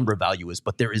what the number value is,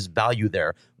 but there is value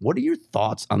there. What are your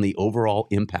thoughts on the overall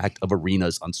impact of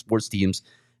arenas on sports teams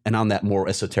and on that more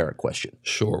esoteric question?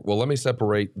 Sure. Well, let me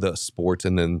separate the sports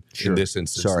and then in this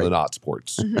instance, the not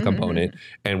sports component.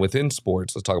 And within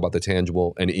sports, let's talk about the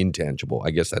tangible and intangible.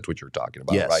 I guess that's what you're talking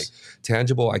about, right?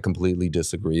 Tangible, I completely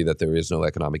disagree that there is no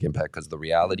economic impact, because the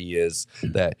reality is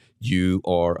that you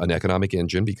are an economic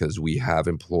engine because we have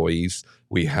employees,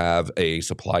 we have a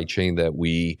supply chain that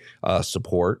we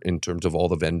support in terms of all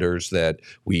the vendors that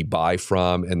we buy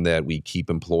from and that we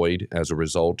keep employed as a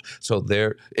result. So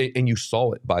and you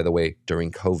saw it, by the way,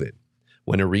 during COVID.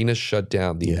 When arenas shut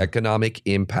down, the economic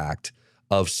impact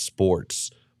of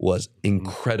sports was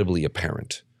incredibly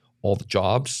apparent. All the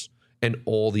jobs and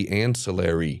all the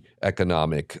ancillary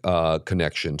economic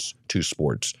connections to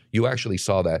sports. You actually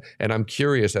saw that. And I'm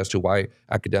curious as to why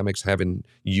academics haven't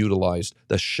utilized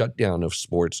the shutdown of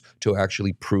sports to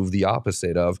actually prove the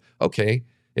opposite of, okay,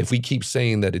 if we keep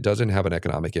saying that it doesn't have an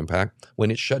economic impact,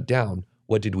 when it shut down,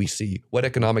 what did we see? What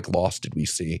economic loss did we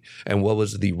see? And what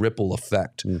was the ripple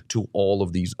effect to all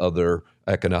of these other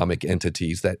economic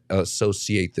entities that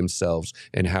associate themselves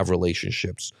and have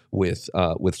relationships with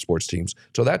sports teams.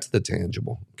 So that's the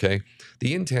tangible, okay?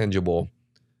 The intangible,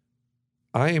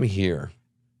 I am here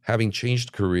having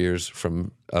changed careers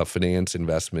from finance,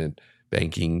 investment,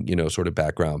 banking, sort of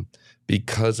background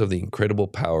because of the incredible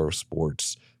power of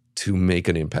sports to make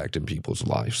an impact in people's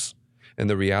lives. And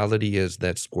the reality is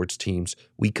that sports teams,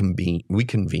 we convene,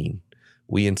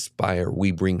 we inspire,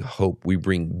 we bring hope, we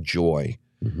bring joy,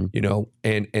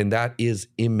 and that is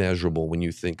immeasurable when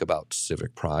you think about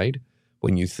civic pride,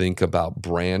 when you think about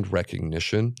brand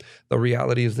recognition. The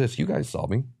reality is this, you guys saw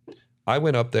me. I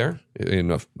went up there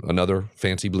in another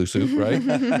fancy blue suit, right?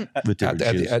 With different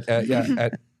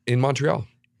shoes. In Montreal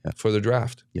for the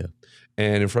draft. Yeah.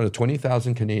 And in front of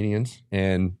 20,000 Canadians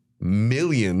and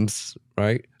millions,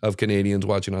 right, of Canadians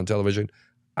watching on television,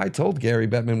 I told Gary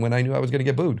Bettman when I knew I was going to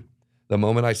get booed. The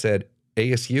moment I said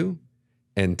ASU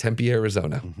and Tempe,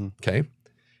 Arizona, okay?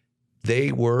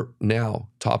 They were now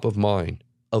top of mind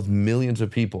of millions of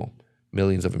people,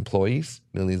 millions of employees,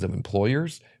 millions of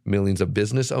employers, millions of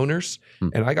business owners.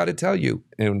 And I got to tell you,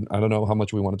 and I don't know how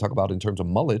much we want to talk about in terms of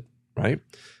mullet, right?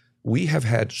 We have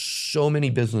had so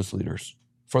many business leaders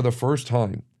for the first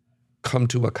time come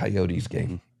to a Coyotes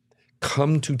game,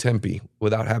 come to Tempe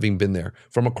without having been there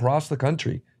from across the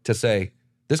country to say,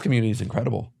 this community is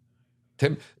incredible.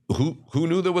 Who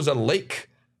knew there was a lake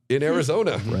in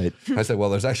Arizona? Right. I said, well,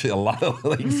 there's actually a lot of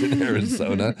lakes in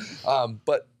Arizona.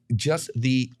 But just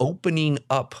the opening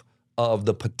up of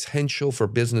the potential for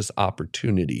business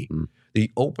opportunity,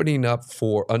 the opening up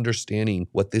for understanding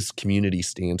what this community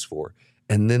stands for,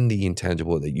 and then the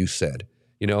intangible that you said.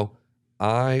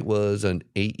 I was an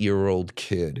 8-year-old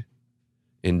kid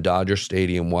in Dodger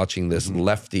Stadium watching this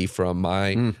lefty from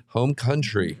my home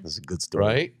country. That's a good story.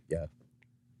 Right? Yeah.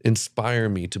 Inspire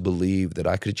me to believe that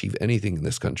I could achieve anything in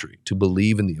this country, to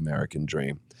believe in the American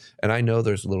dream. And I know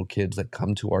there's little kids that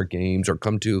come to our games or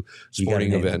come to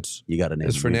sporting events. You got to name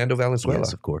It's Fernando Valenzuela.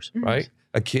 Yes, of course. Right?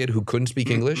 A kid who couldn't speak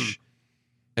English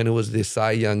and it was the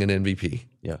Cy Young and MVP.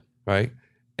 Yeah. Right?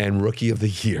 And Rookie of the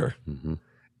Year.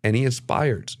 And he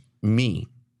inspired me.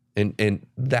 And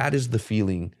that is the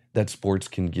feeling that sports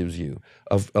can give you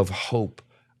of hope,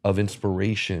 of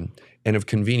inspiration, and of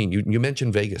convening. You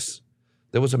mentioned Vegas.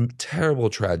 There was a terrible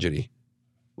tragedy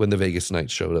when the Vegas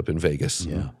Knights showed up in Vegas.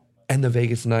 Yeah. And the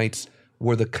Vegas Knights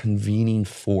were the convening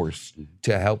force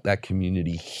to help that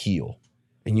community heal.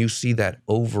 And you see that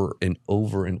over and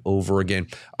over and over again.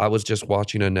 I was just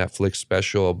watching a Netflix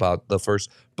special about the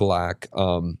first Black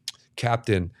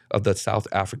captain of the South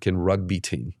African rugby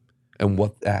team and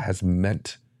what that has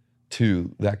meant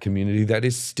to that community that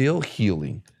is still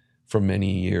healing from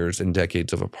many years and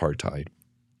decades of apartheid.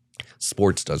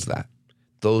 Sports does that.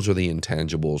 Those are the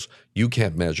intangibles. You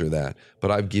can't measure that, but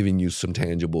I've given you some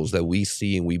tangibles that we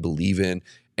see and we believe in.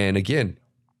 And again,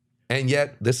 and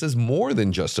yet this is more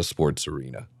than just a sports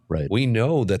arena. Right. We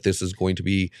know that this is going to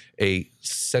be a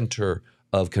center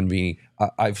of convening.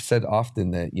 I've said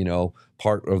often that,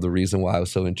 part of the reason why I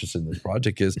was so interested in this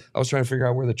project is I was trying to figure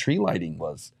out where the tree lighting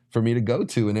was for me to go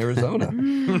to in Arizona,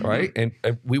 right? And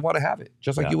we want to have it,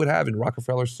 just like you would have in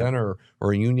Rockefeller Center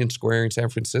or in Union Square in San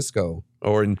Francisco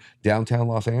or in downtown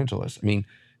Los Angeles. I mean,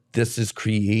 this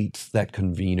creates that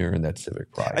convener and that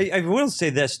civic pride. I will say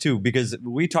this too, because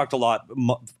we talked a lot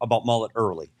about mullet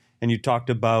early, and you talked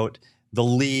about the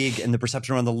league and the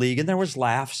perception around the league, and there was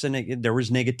laughs and there was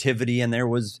negativity and there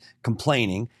was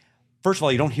complaining. First of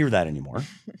all, you don't hear that anymore,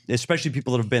 especially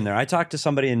people that have been there. I talked to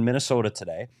somebody in Minnesota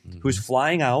today who's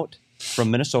flying out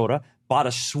from Minnesota, bought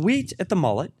a suite at the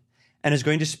Mullet, and is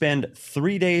going to spend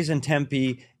 3 days in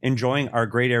Tempe enjoying our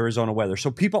great Arizona weather. So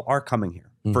people are coming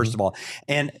here, first of all.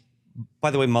 And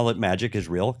by the way, Mullet Magic is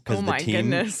real because the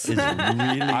team is really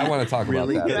I want to talk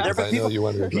really about that. good. Because I know you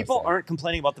want to address People that. aren't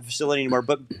complaining about the facility anymore.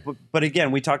 But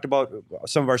again, we talked about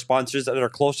some of our sponsors that are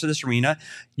close to this arena.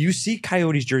 You see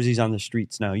Coyotes jerseys on the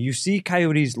streets now. You see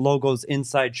Coyotes logos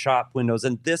inside shop windows.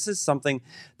 And this is something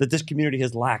that this community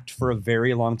has lacked for a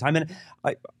very long time. And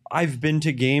I've been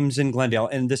to games in Glendale,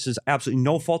 and this is absolutely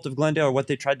no fault of Glendale or what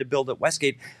they tried to build at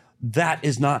Westgate. That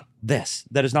is not this.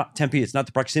 That is not Tempe. It's not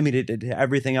the proximity to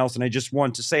everything else. And I just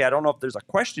want to say, I don't know if there's a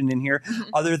question in here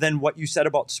other than what you said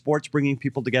about sports bringing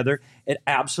people together. It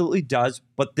absolutely does.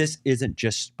 But this isn't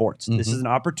just sports. This is an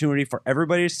opportunity for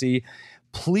everybody to see.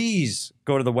 Please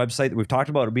go to the website that we've talked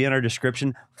about. It'll be in our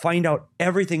description. Find out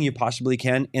everything you possibly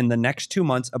can in the next 2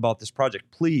 months about this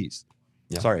project. Please.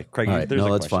 Yeah. Sorry, Craig. All right. There's No,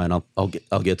 a that's question. fine.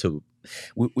 I'll get to.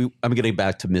 I'm getting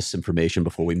back to misinformation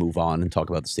before we move on and talk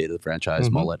about the state of the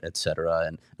franchise, mullet, et cetera.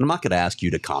 And I'm not going to ask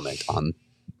you to comment on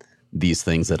these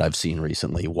things that I've seen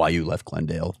recently, why you left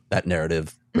Glendale. That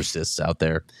narrative persists out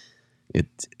there.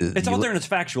 It's out there and it's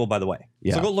factual, by the way.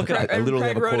 Yeah. So go look it up. I literally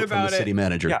Craig have a wrote quote from the about it. city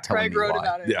manager Yeah. telling Craig me wrote why,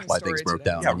 about it in his why story things broke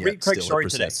today. down. Yeah, and read yet Craig's still it story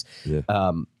today.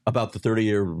 persists. About the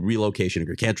 30-year relocation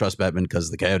agreement. Can't trust Bettman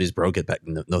because the Coyotes broke it back.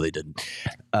 No, they didn't.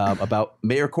 About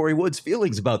Mayor Corey Wood's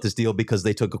feelings about this deal because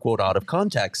they took a quote out of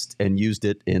context and used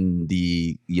it in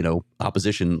the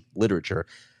opposition literature.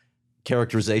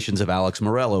 Characterizations of Alex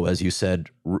Morello, as you said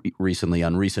recently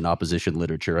on recent opposition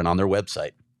literature and on their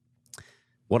website.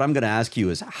 What I'm going to ask you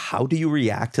is, how do you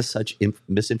react to such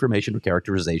misinformation or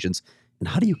characterizations, and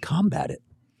how do you combat it?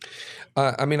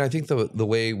 I think the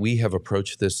way we have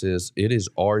approached this is it is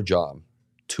our job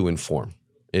to inform.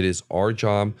 It is our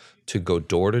job to go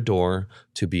door to door,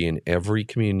 to be in every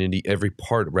community, every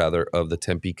part rather of the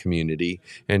Tempe community,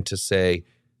 and to say,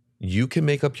 you can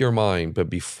make up your mind, but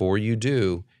before you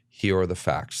do, here are the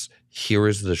facts. Here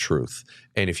is the truth.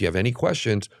 And if you have any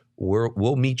questions,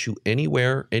 we'll meet you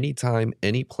anywhere, anytime,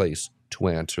 any place to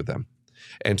answer them.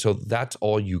 And so that's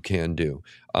all you can do.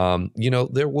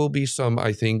 There will be some,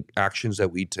 I think, actions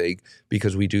that we take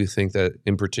because we do think that,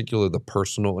 in particular, the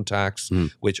personal attacks,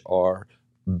 which are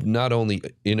not only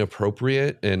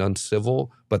inappropriate and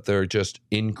uncivil, but they're just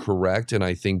incorrect and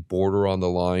I think border on the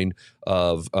line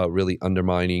of really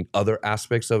undermining other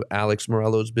aspects of Alex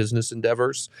Morello's business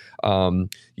endeavors.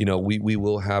 We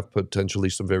will have potentially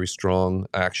some very strong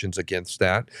actions against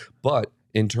that. But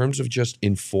in terms of just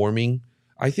informing,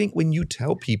 I think when you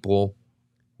tell people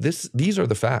these are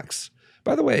the facts.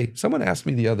 By the way, someone asked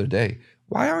me the other day,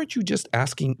 why aren't you just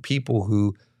asking people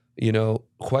who,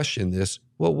 question this,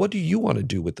 well, what do you want to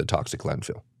do with the toxic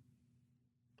landfill?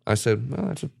 I said, well,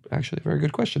 that's actually a very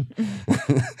good question.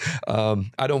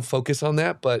 I don't focus on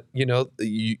that, but,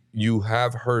 you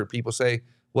have heard people say,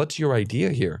 what's your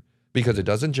idea here? Because it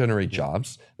doesn't generate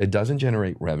jobs. It doesn't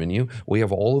generate revenue. We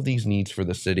have all of these needs for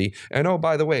the city. And, oh,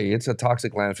 by the way, it's a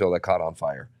toxic landfill that caught on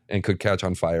fire and could catch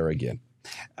on fire again.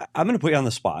 I'm going to put you on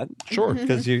the spot. Sure.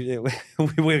 Because we're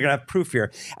going to have proof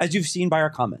here. As you've seen by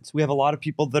our comments, we have a lot of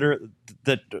people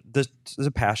that this is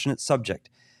a passionate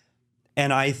subject.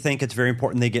 And I think it's very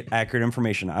important they get accurate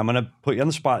information. I'm going to put you on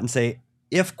the spot and say,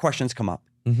 if questions come up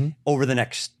over the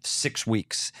next 6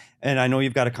 weeks, and I know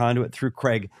you've got a conduit through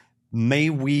Craig, may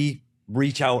we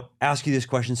reach out, ask you this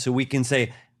question so we can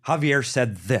say, Javier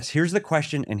said this. Here's the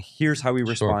question, and here's how we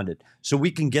responded. So we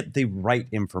can get the right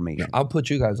information. I'll put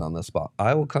you guys on the spot.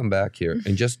 I will come back here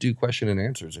and just do question and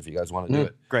answers if you guys want to do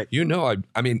it. Great.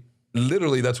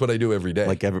 Literally, that's what I do every day.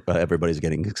 Like everybody's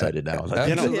getting excited now.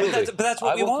 But that's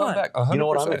what we want. You know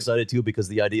what I'm excited too, because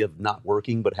the idea of not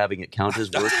working but having it count as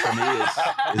work for me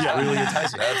is really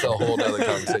enticing. That's a whole other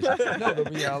conversation. No, the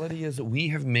reality is that we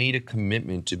have made a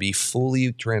commitment to be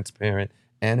fully transparent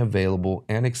and available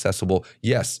and accessible.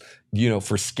 Yes,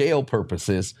 for scale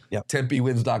purposes,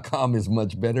 TempeWins.com is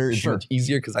much better. It's much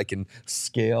easier because I can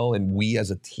scale and we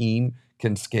as a team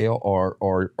can scale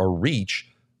our reach.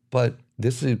 But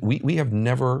this is we have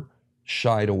never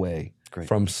shied away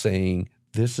from saying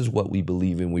this is what we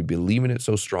believe in. We believe in it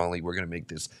so strongly. We're going to make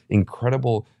this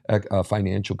incredible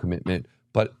financial commitment.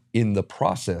 But in the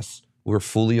process, we're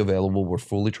fully available. We're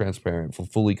fully transparent. We're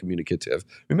fully communicative.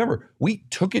 Remember, we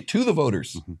took it to the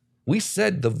voters. We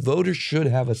said the voters should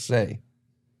have a say.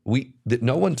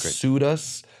 No one sued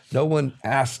us. No one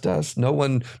asked us. No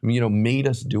one, made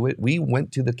us do it. We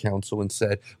went to the council and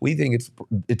said, we think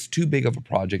it's too big of a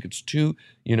project. It's too,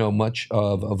 much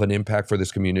of an impact for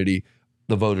this community.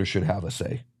 The voters should have a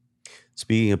say.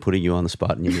 Speaking of putting you on the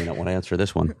spot, and you may not want to answer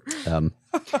this one,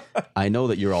 I know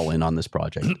that you're all in on this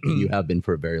project. You have been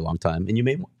for a very long time, and you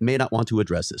may not want to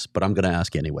address this, but I'm going to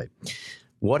ask anyway.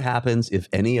 What happens if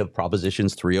any of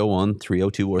Propositions 301,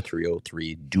 302, or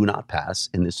 303 do not pass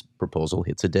and this proposal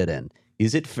hits a dead end?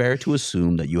 Is it fair to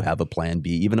assume that you have a plan B,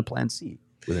 even a plan C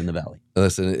within the Valley?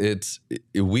 Listen,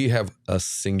 we have a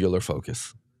singular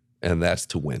focus, and that's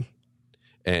to win.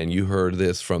 And you heard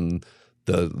this from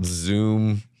the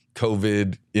Zoom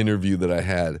COVID interview that I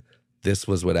had. This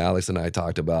was what Alex and I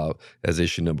talked about as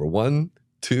issue number 1,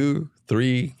 2,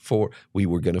 3, 4. We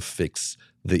were going to fix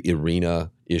the arena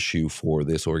issue for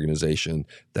this organization.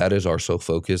 That is our sole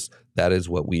focus. That is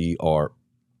what we are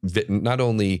not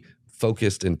only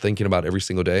focused and thinking about every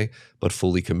single day, but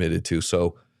fully committed to.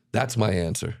 So that's my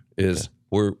answer is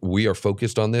we are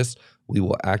focused on this. We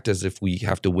will act as if we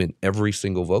have to win every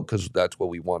single vote because that's what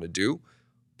we want to do.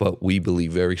 But we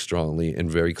believe very strongly and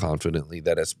very confidently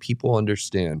that as people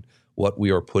understand what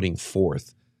we are putting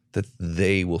forth, that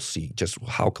they will see just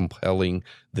how compelling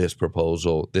this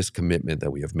proposal, this commitment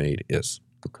that we have made is.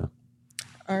 Okay.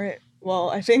 All right.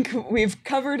 Well, I think we've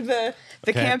covered the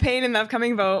campaign and the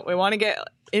upcoming vote. We want to get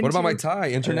into... What about my tie?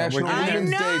 International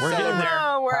Women's Day celebration.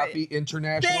 Happy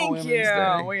International Women's Day.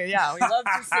 We love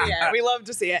to see it. We love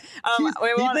to see it.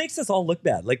 He makes us all make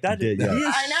us like that. He is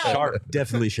I know. sharp.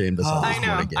 Definitely shamed us all. I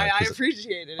know. I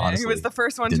appreciated it. He was the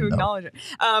first one to acknowledge it.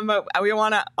 But we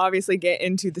want to obviously get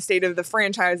into the state of the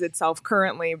franchise itself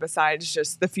currently, besides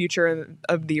just the future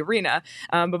of the arena.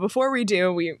 But before we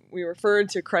do, we referred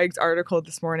to Craig's article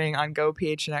this morning on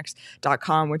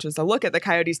gophnx.com, which is a look at the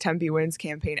Coyotes Tempe Wins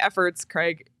campaign efforts.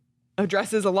 Craig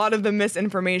addresses a lot of the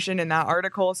misinformation in that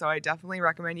article, so I definitely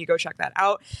recommend you go check that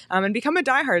out and become a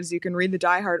diehard, so you can read the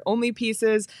diehard only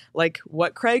pieces like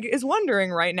what Craig is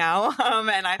wondering right now.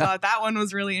 And I thought that one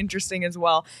was really interesting as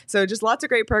well. So just lots of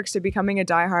great perks to becoming a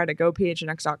diehard at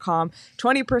gophnx.com.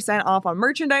 20% off on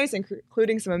merchandise,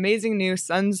 including some amazing new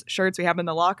Suns shirts we have in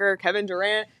the locker. Kevin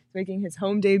Durant making his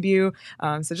home debut.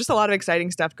 So just a lot of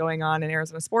exciting stuff going on in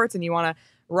Arizona sports, and you want to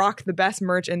rock the best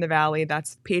merch in the Valley.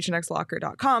 That's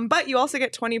phnxlocker.com. But you also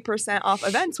get 20% off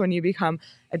events when you become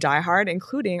a diehard,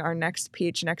 including our next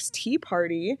PHNX Tea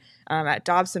Party at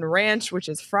Dobson Ranch, which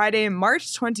is Friday,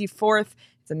 March 24th.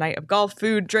 It's a night of golf,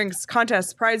 food, drinks,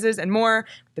 contests, prizes, and more.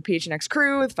 The PHNX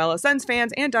crew, with fellow Suns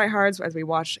fans and diehards, as we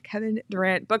watch Kevin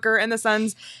Durant, Booker, and the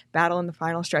Suns battle in the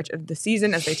final stretch of the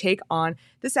season as they take on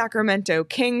the Sacramento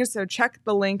Kings. So check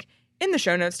the link in the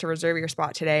show notes to reserve your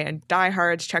spot today. And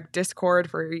diehards, check Discord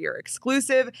for your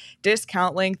exclusive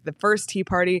discount link. The first tea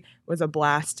party was a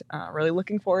blast. Really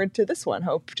looking forward to this one.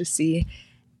 Hope to see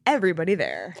everybody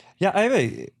there. Yeah,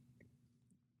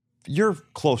 you're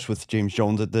close with James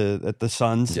Jones at the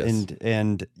Suns, yes.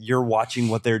 and you're watching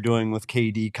what they're doing with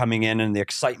KD coming in and the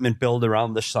excitement build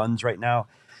around the Suns right now.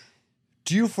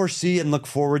 Do you foresee and look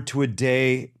forward to a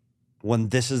day when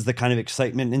this is the kind of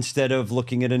excitement, instead of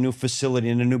looking at a new facility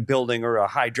and a new building or a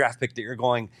high draft pick, that you're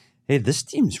going, hey, this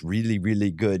team's really, really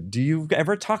good? Do you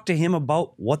ever talk to him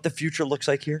about what the future looks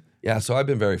like here? Yeah, so I've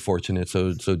been very fortunate.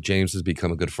 So James has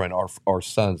become a good friend. Our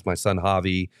sons, my son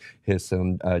Javi, his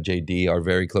son JD, are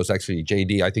very close. Actually,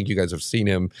 JD, I think you guys have seen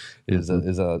him, is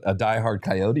a diehard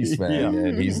Coyotes fan,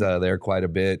 and he's there quite a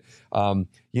bit.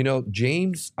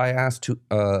 James, I asked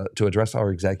to address our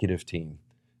executive team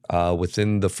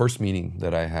within the first meeting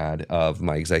that I had of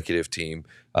my executive team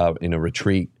in a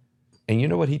retreat. And you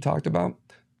know what he talked about?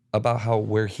 About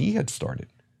where he had started,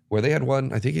 where they had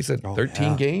won, I think he said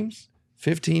 13 games,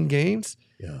 15 games.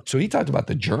 Yeah. So he talked about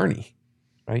the journey,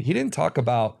 right? He didn't talk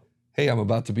about, hey, I'm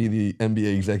about to be the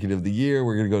NBA Executive of the Year.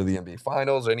 We're going to go to the NBA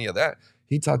Finals or any of that.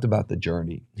 He talked about the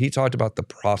journey. He talked about the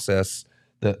process,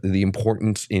 the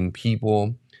importance in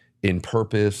people, in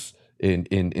purpose,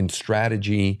 in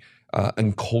strategy,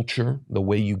 and culture, the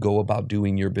way you go about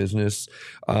doing your business.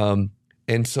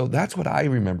 And so that's what I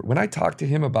remember. When I talk to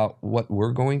him about what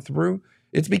we're going through,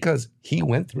 it's because he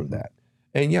went through that.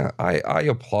 And yeah, I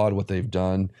applaud what they've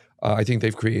done. I think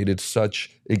they've created such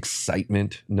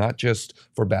excitement, not just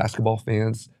for basketball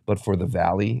fans, but for the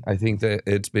Valley. I think that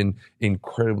it's been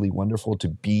incredibly wonderful to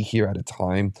be here at a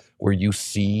time where you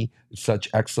see such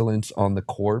excellence on the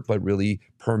court, but really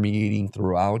permeating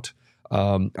throughout.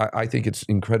 I think it's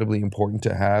incredibly important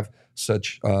to have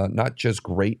such not just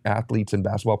great athletes and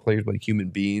basketball players, but human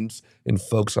beings, and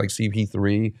folks like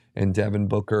CP3 and Devin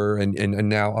Booker and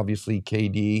now obviously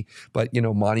KD, but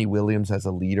Monty Williams as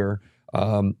a leader.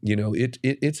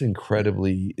 It's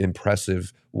incredibly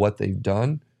impressive what they've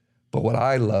done. But what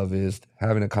I love is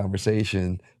having a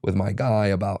conversation with my guy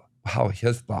about how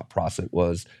his thought process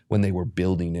was when they were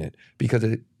building it, because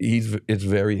it's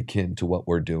very akin to what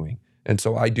we're doing. And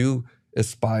so I do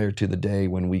aspire to the day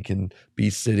when we can be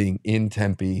sitting in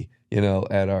Tempe,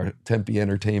 at our Tempe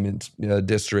Entertainment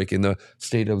District in the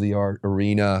state-of-the-art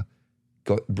arena,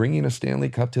 bringing a Stanley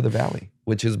Cup to the Valley,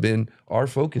 which has been our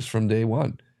focus from day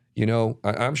one.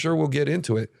 I'm sure we'll get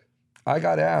into it. I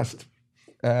got asked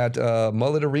at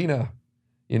Mullet Arena,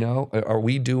 are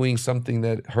we doing something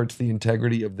that hurts the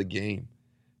integrity of the game?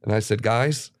 And I said,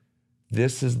 guys,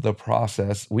 this is the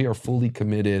process. We are fully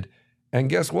committed. And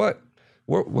guess what?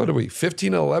 What are we,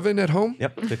 15-11 at home?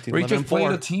 Yep, 15-11. We just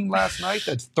played a team last night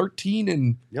that's 13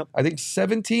 and I think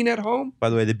 17 at home. By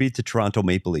the way, they beat the Toronto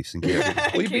Maple Leafs. We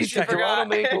beat the Toronto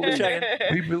Maple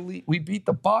Leafs. We beat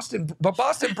the Boston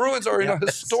Bruins are in a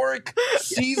historic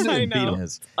season. I know.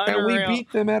 And we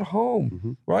beat them at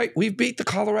home, right? We beat the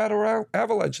Colorado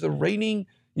Avalanche, the reigning,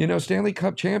 Stanley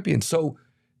Cup champions. So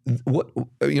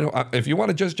if you want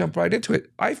to just jump right into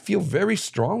it, I feel very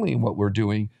strongly in what we're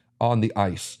doing on the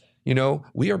ice.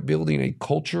 We are building a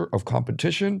culture of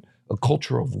competition, a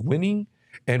culture of winning,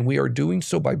 and we are doing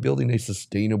so by building a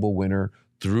sustainable winner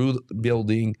through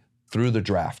the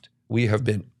draft. we have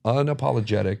been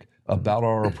unapologetic about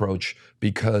our approach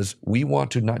because we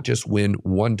want to not just win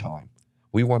one time.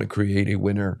 We want to create a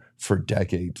winner for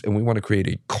decades, and we want to create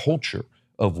a culture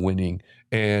of winning.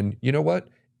 And you know what?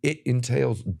 It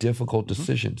entails difficult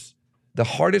decisions. The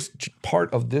hardest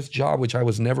part of this job, which I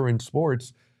was never in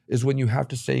sports, is when you have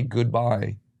to say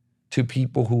goodbye to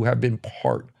people who have been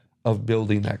part of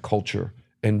building that culture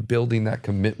and building that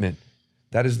commitment.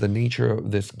 That is the nature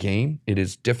of this game. It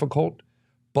is difficult,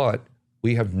 but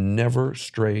we have never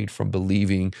strayed from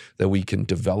believing that we can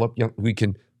develop, we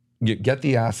can get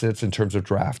the assets in terms of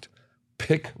draft,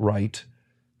 pick right,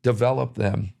 develop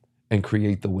them, and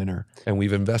create the winner. And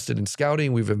we've invested in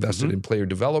scouting. We've invested in player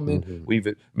development.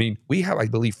 We have, I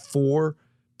believe, 4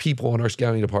 people on our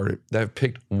scouting department that have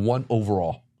picked 1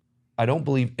 overall. I don't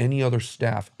believe any other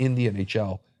staff in the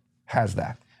NHL has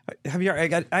that.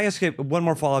 Javier, I ask you one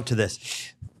more follow-up to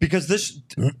this, because this,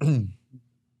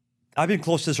 I've been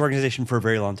close to this organization for a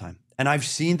very long time, and I've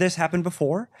seen this happen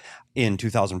before in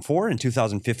 2004 and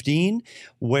 2015,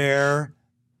 where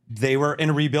they were in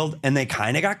a rebuild and they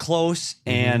kind of got close,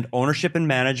 and ownership and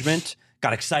management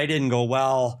got excited and go,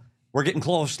 well, we're getting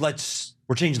close.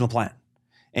 We're changing the plan.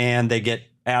 And they get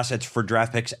assets for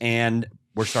draft picks, and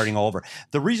we're starting all over.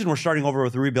 The reason we're starting over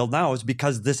with the rebuild now is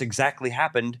because this exactly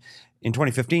happened in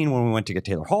 2015 when we went to get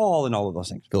Taylor Hall and all of those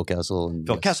things. Phil Kessel.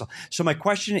 Kessel. So my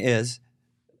question is,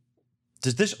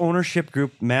 does this ownership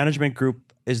group, management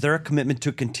group, is there a commitment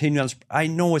to continue on this? I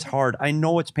know it's hard. I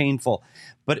know it's painful.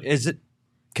 But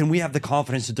can we have the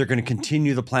confidence that they're going to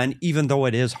continue the plan even though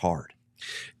it is hard?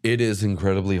 It is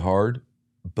incredibly hard,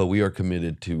 but we are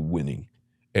committed to winning.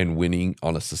 And winning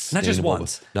on a sustainable...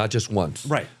 Not just once.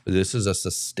 Right. This is a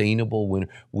sustainable win.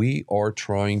 We are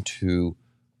trying to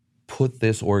put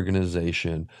this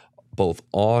organization, both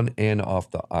on and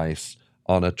off the ice,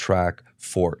 on a track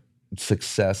for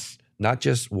success, not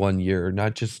just 1 year,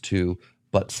 not just 2,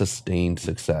 but sustained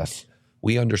success.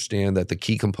 We understand that the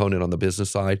key component on the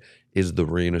business side is the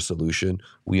arena solution.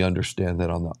 We understand that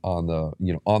on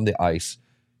the ice,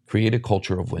 create a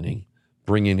culture of winning.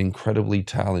 Bring in incredibly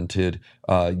talented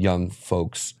young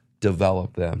folks,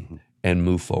 develop them, and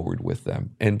move forward with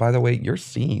them. And by the way, you're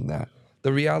seeing that.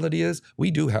 The reality is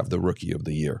we do have the rookie of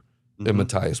the year,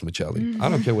 Matthias Michelli. I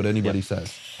don't care what anybody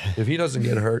says. If he doesn't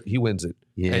get hurt, he wins it.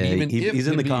 Yeah, and he's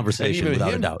in the conversation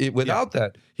without a doubt. Without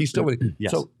that, he's still winning.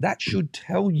 Yes. So that should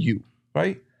tell you,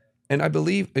 right? And I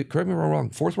believe, correct me if I'm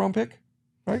wrong, 4th round pick?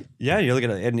 Right? Yeah, you're looking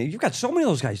at it, and you've got so many of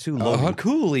those guys too. Logan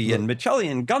Cooley and Michelli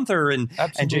and Gunther and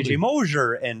JJ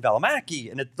Mosier and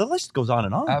Valimaki, and the list goes on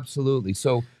and on. Absolutely.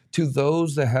 So to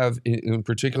those that have, in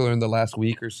particular in the last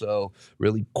week or so,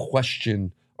 really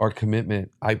questioned our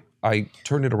commitment, I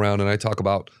turn it around and I talk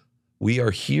about we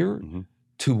are here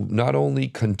to not only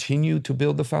continue to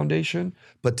build the foundation,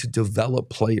 but to develop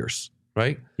players.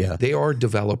 Right? Yeah. They are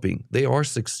developing. They are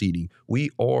succeeding. We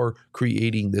are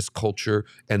creating this culture,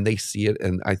 and they see it,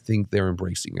 and I think they're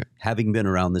embracing it. Having been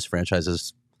around this franchise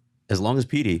as long as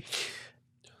PD,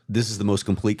 this is the most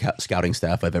complete scouting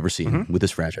staff I've ever seen with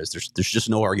this franchise. There's just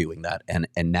no arguing that. And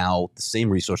now the same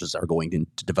resources are going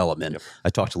into development. Yep. I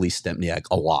talked to Lee Stempniak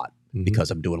a lot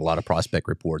because I'm doing a lot of prospect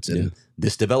reports, and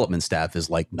this development staff is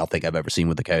like nothing I've ever seen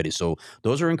with the Coyotes. So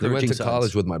those are encouraging signs. They went to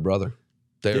college with my brother.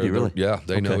 Did he really? Yeah,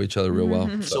 they know each other real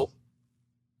well. So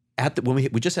when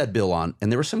we just had Bill on,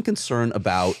 and there was some concern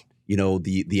about the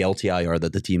LTIR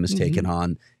that the team has taken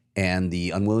on and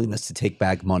the unwillingness to take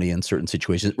back money in certain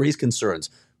situations. It raised concerns.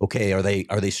 Okay, are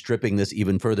they stripping this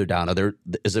even further down?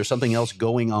 Is there something else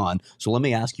going on? So let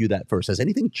me ask you that first. Has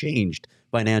anything changed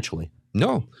financially?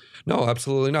 No,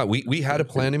 absolutely not. We had a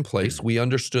plan in place. We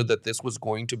understood that this was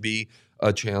going to be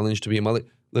a challenge to be a mullet.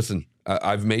 Listen,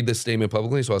 I've made this statement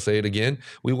publicly, so I'll say it again.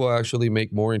 We will actually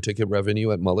make more in ticket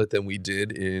revenue at Mullet than we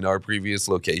did in our previous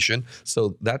location.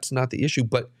 So that's not the issue,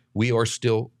 but we are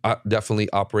still definitely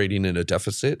operating in a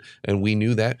deficit. And we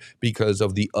knew that because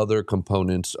of the other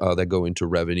components that go into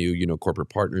revenue, corporate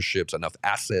partnerships, enough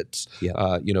assets,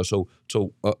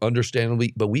 so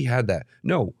understandably, but we had that.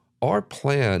 No, our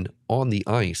plan on the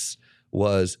ice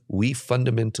was we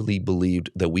fundamentally believed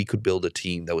that we could build a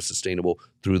team that was sustainable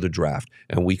through the draft,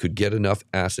 and we could get enough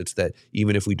assets that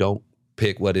even if we don't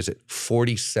pick,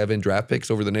 47 draft picks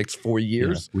over the next 4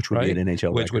 years, which would be an NHL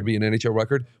record. Which would be an NHL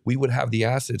record, we would have the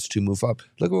assets to move up.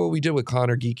 Look at what we did with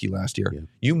Connor Geekie last year. Yeah.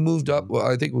 You moved up,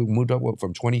 I think we moved up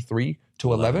from 23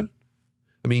 to 11?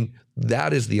 I mean,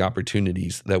 that is the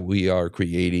opportunities that we are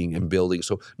creating and building.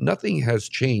 So nothing has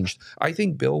changed. I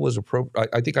think Bill was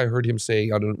I think I heard him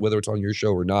say, I don't know whether it's on your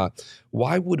show or not,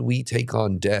 why would we take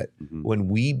on debt when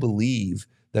we believe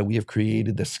that we have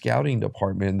created the scouting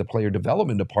department, the player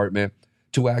development department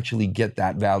to actually get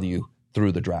that value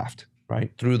through the draft,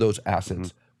 right? Through those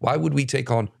assets. Why would we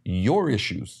take on your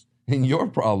issues and your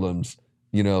problems,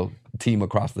 team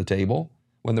across the table,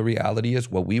 when the reality is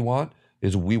what we want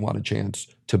is we want a chance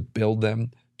to build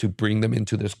them, to bring them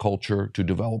into this culture, to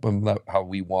develop them how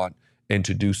we want, and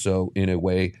to do so in a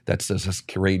way that's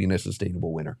creating a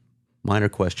sustainable winner. Minor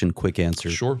question, quick answer.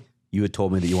 Sure. You had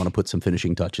told me that you want to put some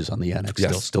finishing touches on the annex.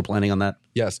 Yes. Still planning on that?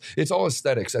 Yes. It's all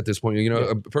aesthetics at this point.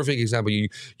 A perfect example,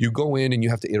 you go in and you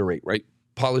have to iterate, right?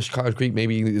 Polished concrete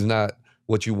maybe is not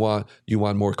what you want. You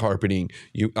want more carpeting.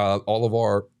 All of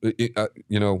our,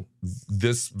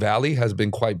 this valley has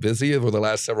been quite busy over the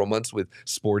last several months with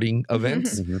sporting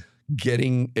events.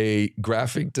 Getting a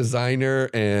graphic designer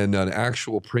and an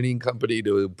actual printing company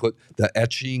to put the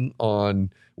etching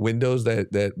on windows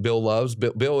that Bill loves.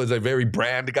 Bill is a very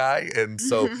brand guy, and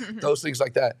so those things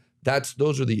like that.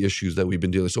 Those are the issues that we've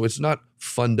been dealing with. So it's not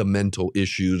fundamental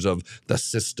issues of the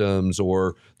systems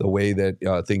or the way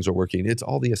that things are working. It's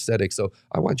all the aesthetics. So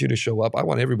I want you to show up. I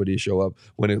want everybody to show up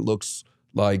when it looks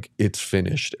like it's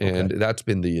finished. And that's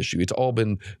been the issue. It's all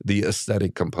been the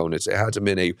aesthetic components. It hasn't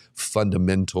been a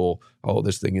fundamental,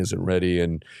 this thing isn't ready.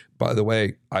 And by the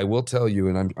way, I will tell you,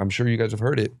 and I'm sure you guys have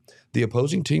heard it, the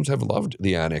opposing teams have loved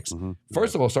the annex.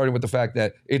 First of all, starting with the fact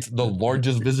that it's the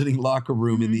largest visiting locker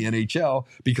room in the NHL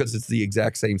because it's the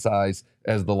exact same size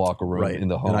as the locker room in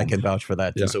the home. And I can vouch for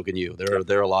that, and so can you.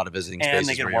 There are a lot of visiting spaces. And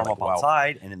they can warm up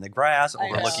outside and in the grass,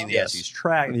 overlooking the SU's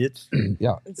track. It's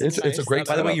a great.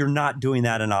 By the way, you're not doing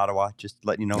that in Ottawa. Just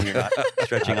letting you know you're not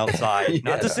stretching outside.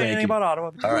 Not to say anything about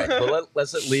Ottawa. All right, but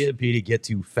let's let Leah and Petey get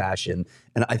to fashion.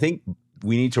 And I think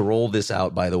we need to roll this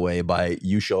out, by the way, by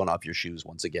you showing off your shoes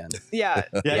once again. Yeah.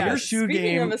 Your shoe Speaking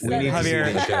game. of aesthetics.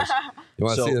 Javier. You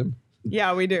want to see them?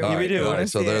 Yeah, we do. We do. All right,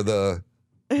 so they're the.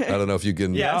 I don't know if you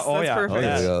can. Yes, that's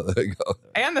perfect. There you go.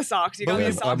 And the socks. You got Yeah,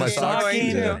 the socks. my socks,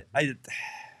 too.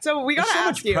 So we got to so ask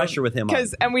much you, pressure with him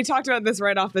and we talked about this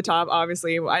right off the top.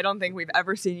 Obviously, I don't think we've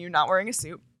ever seen you not wearing a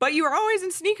suit, but you are always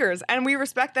in sneakers, and we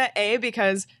respect that.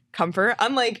 Because comfort.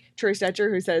 Unlike Troy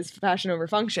Stetcher, who says fashion over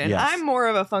function, Yes. I'm more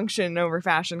of a function over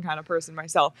fashion kind of person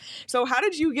myself. So how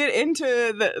did you get into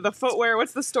the footwear?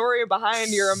 What's the story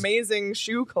behind your amazing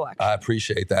shoe collection? I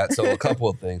appreciate that. So a couple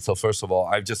of things. So first of all,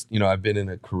 I've been in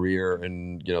a career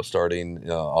and starting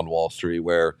on Wall Street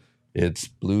where it's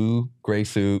blue, gray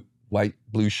suit, white,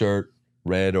 blue shirt,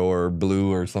 red or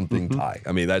blue or something tie.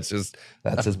 I mean, that's just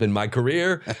been my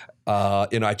career.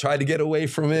 I tried to get away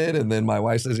from it, and then my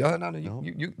wife says, "Oh no,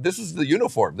 you this is the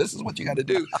uniform. This is what you got to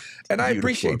do." And I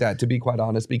appreciate that, to be quite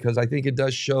honest, because I think it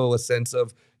does show a sense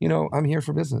of, I'm here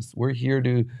for business. We're here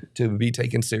to be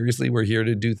taken seriously. We're here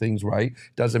to do things right.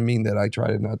 Doesn't mean that I try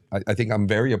to not. I think I'm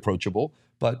very approachable,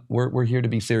 but we're here to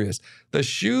be serious. The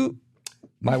shoe.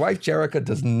 My wife, Jerica,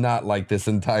 does not like this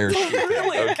entire shoe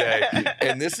thing, okay?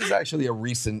 And this is actually a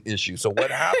recent issue. So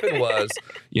what happened was,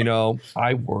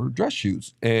 I wore dress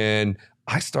shoes, and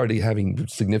I started having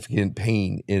significant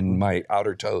pain in my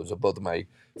outer toes of both of my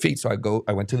feet. So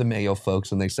I went to the Mayo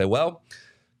folks, and they said, well,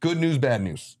 good news, bad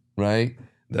news, right?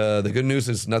 The good news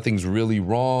is nothing's really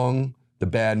wrong. The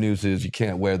bad news is you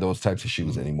can't wear those types of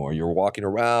shoes anymore. You're walking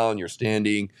around, you're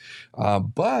standing.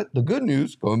 But the good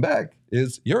news, going back,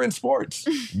 is you're in sports.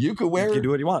 You could wear You can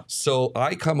do what you want. So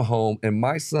I come home, and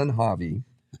my son, Javi,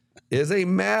 is a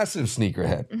massive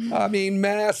sneakerhead. I mean,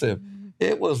 massive.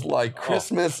 It was like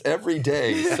Christmas every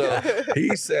day. So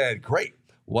he said, great.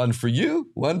 One for you,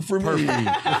 one for me.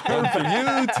 One for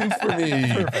you, two for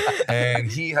me.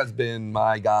 And he has been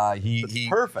my guy. He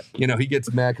perfect. He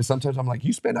gets mad because sometimes I'm like,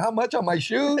 you spend how much on my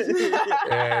shoes?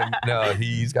 And no,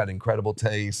 he's got incredible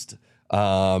taste.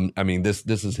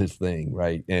 This is his thing,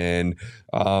 right? And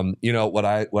what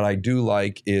I do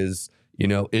like is,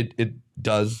 it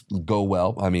does go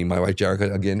well. I mean, my wife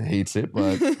Jerica again hates it,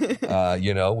 but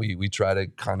we try to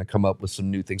kind of come up with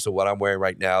some new things. So what I'm wearing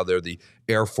right now, they're the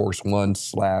Air Force One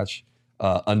 /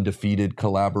 undefeated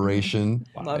collaboration.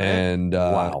 Love it. And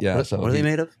Wow. yeah, What are they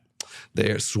made of?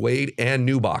 They're suede and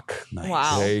nubuck. Nice.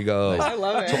 Wow. There you go. I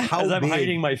love it. So how As I'm big?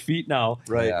 hiding my feet now.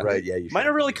 Right, Yeah. right. Yeah, you should. Mine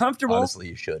are really comfortable. Honestly,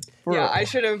 you should. I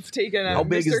should have taken a How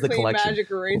big Mr. is the Clean collection? Magic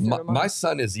Eraser. My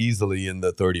son is easily in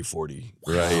the 30-40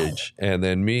 range, and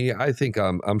then me, I think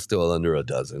I'm still under a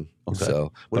dozen. Okay.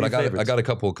 So, What but are I your got favorites? I got a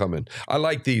couple coming. I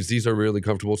like these. These are really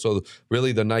comfortable. So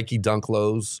really, the Nike Dunk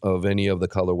Lows of any of the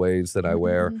colorways that I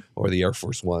wear, or the Air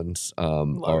Force Ones,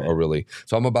 are really.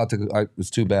 So I'm about to. It's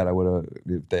too bad I would have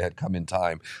if they had come in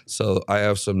time. So I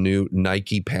have some new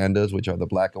Nike Pandas, which are the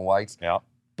black and whites. Yeah.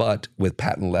 but with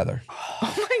patent leather.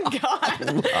 Oh my God.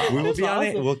 We will be on it.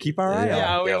 Awesome. We'll keep our eye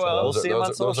Yeah, out. we will. We'll see them on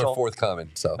Those social. are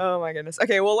forthcoming. So. Oh my goodness.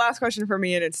 Okay, well, last question for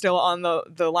me, and it's still on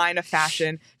the line of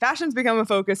fashion. Fashion's become a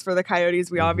focus for the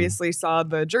Coyotes. We obviously saw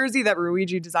the jersey that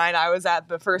Ruigi designed. I was at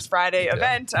the First Friday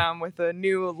event with a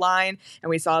new line,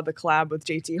 and we saw the collab with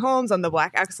JT Holmes on the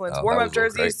Black Excellence warm-up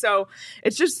jersey. So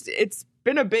it's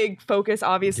been a big focus,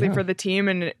 obviously, for the team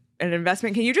and an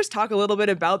investment. Can you just talk a little bit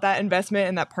about that investment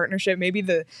and that partnership? Maybe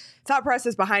the thought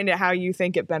process behind it, how you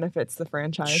think it benefits the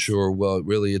franchise. Sure. Well,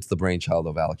 really, it's the brainchild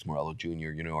of Alex Morello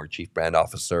Jr., our chief brand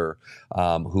officer,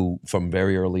 who from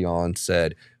very early on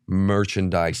said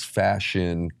merchandise,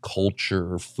 fashion,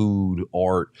 culture, food,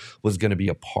 art was going to be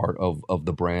a part of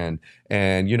the brand.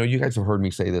 And, you guys have heard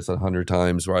me say this 100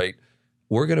 times, right?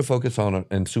 We're going to focus on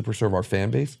and super serve our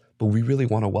fan base, but we really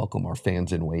want to welcome our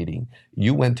fans in waiting.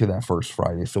 You went to that First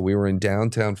Friday, so we were in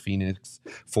downtown Phoenix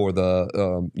for the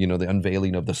the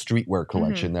unveiling of the streetwear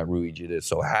collection that Ruigi did.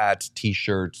 So hats,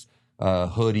 t-shirts,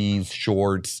 hoodies,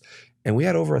 shorts, and we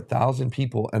had over 1,000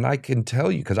 people. And I can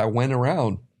tell you, because I went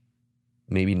around,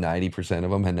 maybe 90% of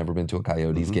them had never been to a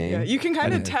Coyotes game. Yeah, you can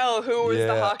kind of tell who was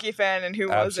the hockey fan and who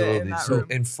wasn't in that room.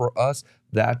 And for us,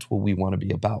 that's what we want to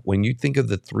be about. When you think of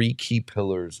the three key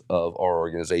pillars of our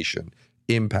organization,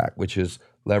 impact, which is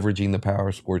leveraging the power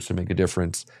of sports to make a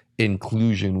difference,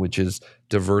 inclusion, which is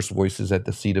diverse voices at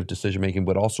the seat of decision making,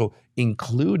 but also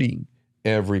including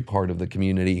every part of the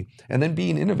community, and then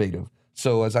being innovative.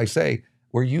 So as I say,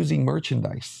 we're using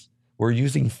merchandise, we're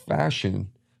using fashion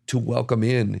to welcome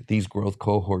in these growth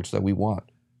cohorts that we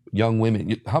want. Young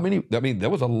women. How many? I mean, there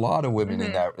was a lot of women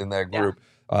in that group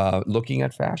looking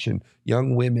at fashion.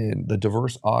 Young women, the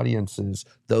diverse audiences,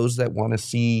 those that want to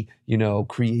see,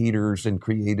 creators and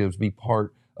creatives be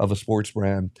part of a sports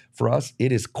brand. For us,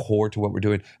 it is core to what we're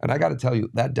doing. And I got to tell you,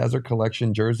 that Desert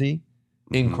Collection jersey,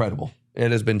 incredible.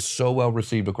 It has been so well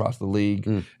received across the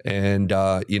league. And,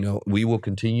 we will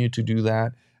continue to do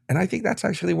that. And I think that's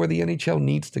actually where the NHL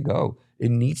needs to go. It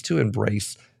needs to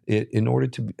embrace it in order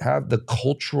to have the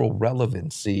cultural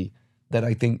relevancy that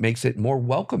I think makes it more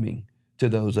welcoming to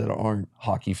those that aren't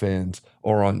hockey fans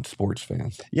or aren't sports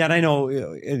fans. Yeah, and I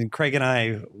know Craig and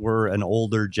I were an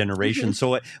older generation.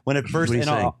 So when it first,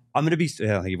 I'm going to be,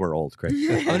 we're old, Craig.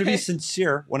 I'm going to be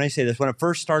sincere when I say this. When it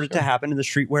first started to happen in the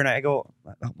streetwear, and I go,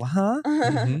 huh?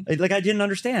 Like I didn't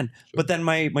understand. But then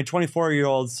my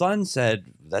 24-year-old son said,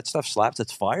 that stuff slaps,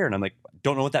 it's fire. And I'm like,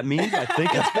 don't know what that means. I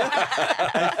think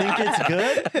it's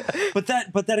good.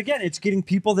 But that again, it's getting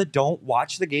people that don't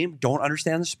watch the game, don't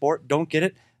understand the sport, don't get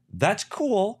it. That's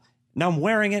cool. Now I'm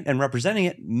wearing it and representing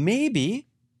it. Maybe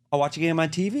I'll watch a game on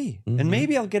TV, and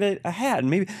maybe I'll get a hat, and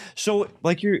maybe so.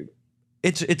 Like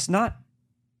it's not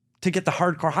to get the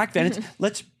hardcore hockey fan. It's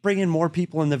let's bring in more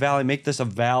people in the Valley, make this a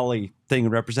Valley thing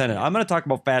and represent it. I'm going to talk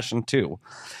about fashion too,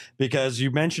 because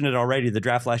you mentioned it already. The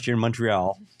draft last year in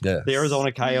Montreal, the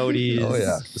Arizona Coyotes,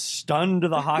 stunned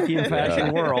the hockey and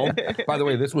fashion world. By the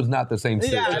way, this was not the same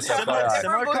suit. Yeah,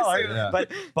 similar color,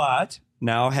 but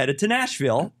now headed to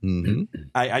Nashville.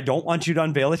 I don't want you to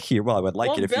unveil it here. Well, I would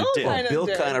like it if you did. Bill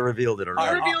kind of revealed it already.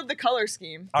 I revealed the color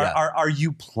scheme. Are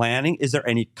you planning? Is there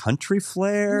any country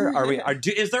flair?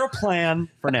 Is there a plan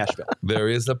for Nashville? There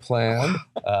is a plan.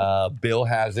 Bill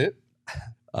has it.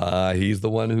 He's the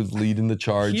one who's leading the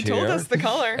charge here. He told us the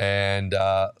color. And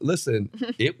listen,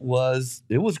 it was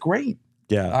great.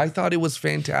 Yeah. I thought it was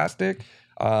fantastic.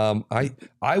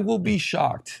 I will be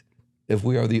shocked if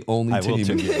we are the only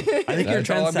team again. I think you're That's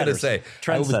all I'm going to say.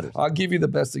 Trendsetters. I'll give you the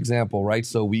best example, right?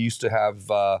 So we used to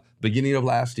have, beginning of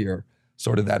last year,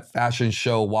 sort of that fashion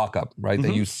show walk-up, right?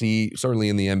 That you see certainly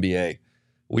in the NBA.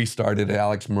 We started it.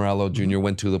 Alex Morello Jr.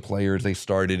 went to the players. They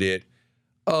started it.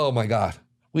 Oh, my God.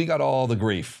 We got all the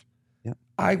grief. Yep.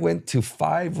 I went to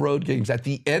 5 road games. At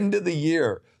the end of the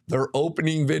year, their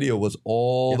opening video was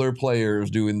all their players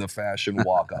doing the fashion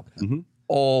walk-up.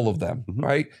 All of them,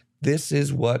 right? This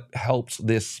is what helps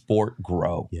this sport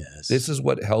grow. Yes. This is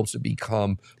what helps it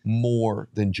become more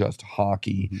than just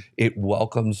hockey. It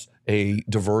welcomes a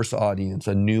diverse audience,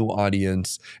 a new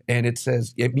audience. And it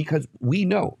says, because we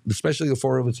know, especially the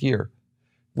 4 of us here,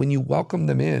 when you welcome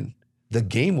them in, the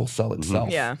game will sell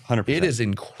itself. Yeah. 100%. It is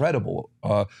incredible.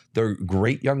 They're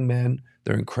great young men.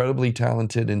 They're incredibly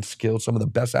talented and skilled, some of the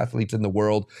best athletes in the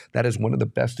world. That is one of the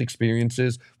best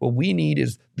experiences. What we need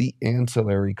is the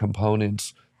ancillary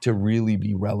components to really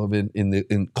be relevant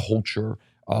in culture.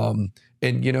 And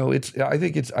I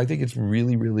think it's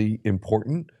really, really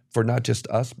important for not just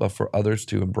us, but for others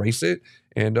to embrace it.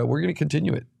 And we're going to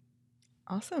continue it.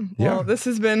 Awesome. Yeah. Well, this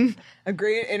has been a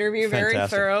great interview, very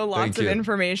Fantastic. thorough, lots Thank of you.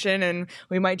 information, and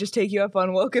we might just take you up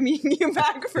on welcoming you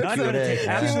back for Not some gonna take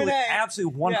absolutely, Q&A.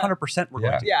 absolutely 100%. We're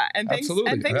going to. Yeah, and thanks,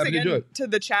 Absolutely. and thanks Happy to again do it. to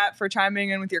the chat for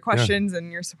chiming in with your questions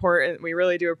and your support. We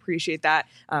really do appreciate that.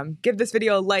 Give this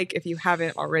video a like if you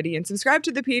haven't already, and subscribe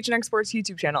to the PHNX Sports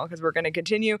YouTube channel because we're going to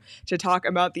continue to talk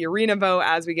about the arena vote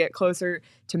as we get closer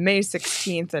to May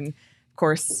 16th, and of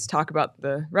course talk about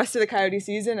the rest of the Coyote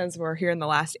season as we're here in the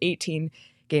last 18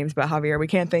 games. But Javier, we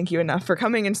can't thank you enough for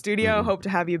coming in studio. Hope to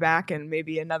have you back and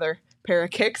maybe another pair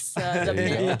of kicks.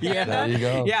 There you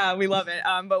go. Yeah, we love it.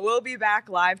 But we'll be back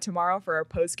live tomorrow for our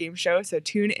post-game show, so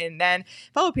tune in then.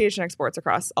 Follow PHNX Sports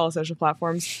across all social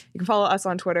platforms. You can follow us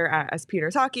on Twitter at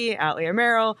SPetersHockey, at Leah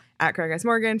Merrill, at Craig S.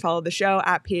 Morgan. Follow the show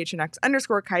at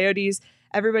PHNX_Coyotes.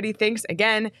 Everybody, thanks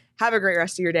again. Have a great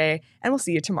rest of your day, and we'll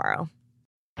see you tomorrow.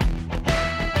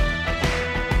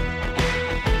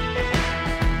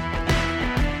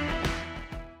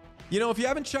 You know, if you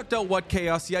haven't checked out What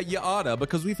Chaos yet, you oughta,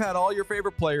 because we've had all your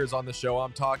favorite players on the show.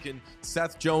 I'm talking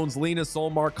Seth Jones, Lena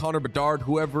Solmar, Connor Bedard,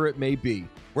 whoever it may be.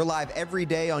 We're live every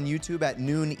day on YouTube at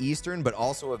noon Eastern, but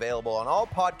also available on all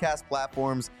podcast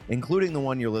platforms, including the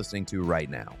one you're listening to right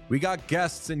now. We got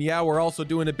guests, and yeah, we're also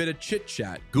doing a bit of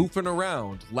chit-chat, goofing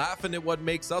around, laughing at what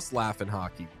makes us laugh in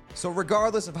hockey. So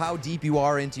regardless of how deep you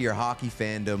are into your hockey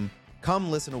fandom,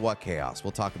 come listen to What Chaos. We'll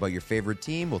talk about your favorite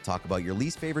team, we'll talk about your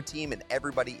least favorite team, and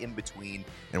everybody in between,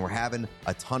 and we're having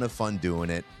a ton of fun doing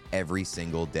it every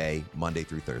single day, Monday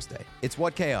through Thursday. It's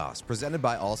What Chaos, presented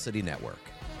by All City Network.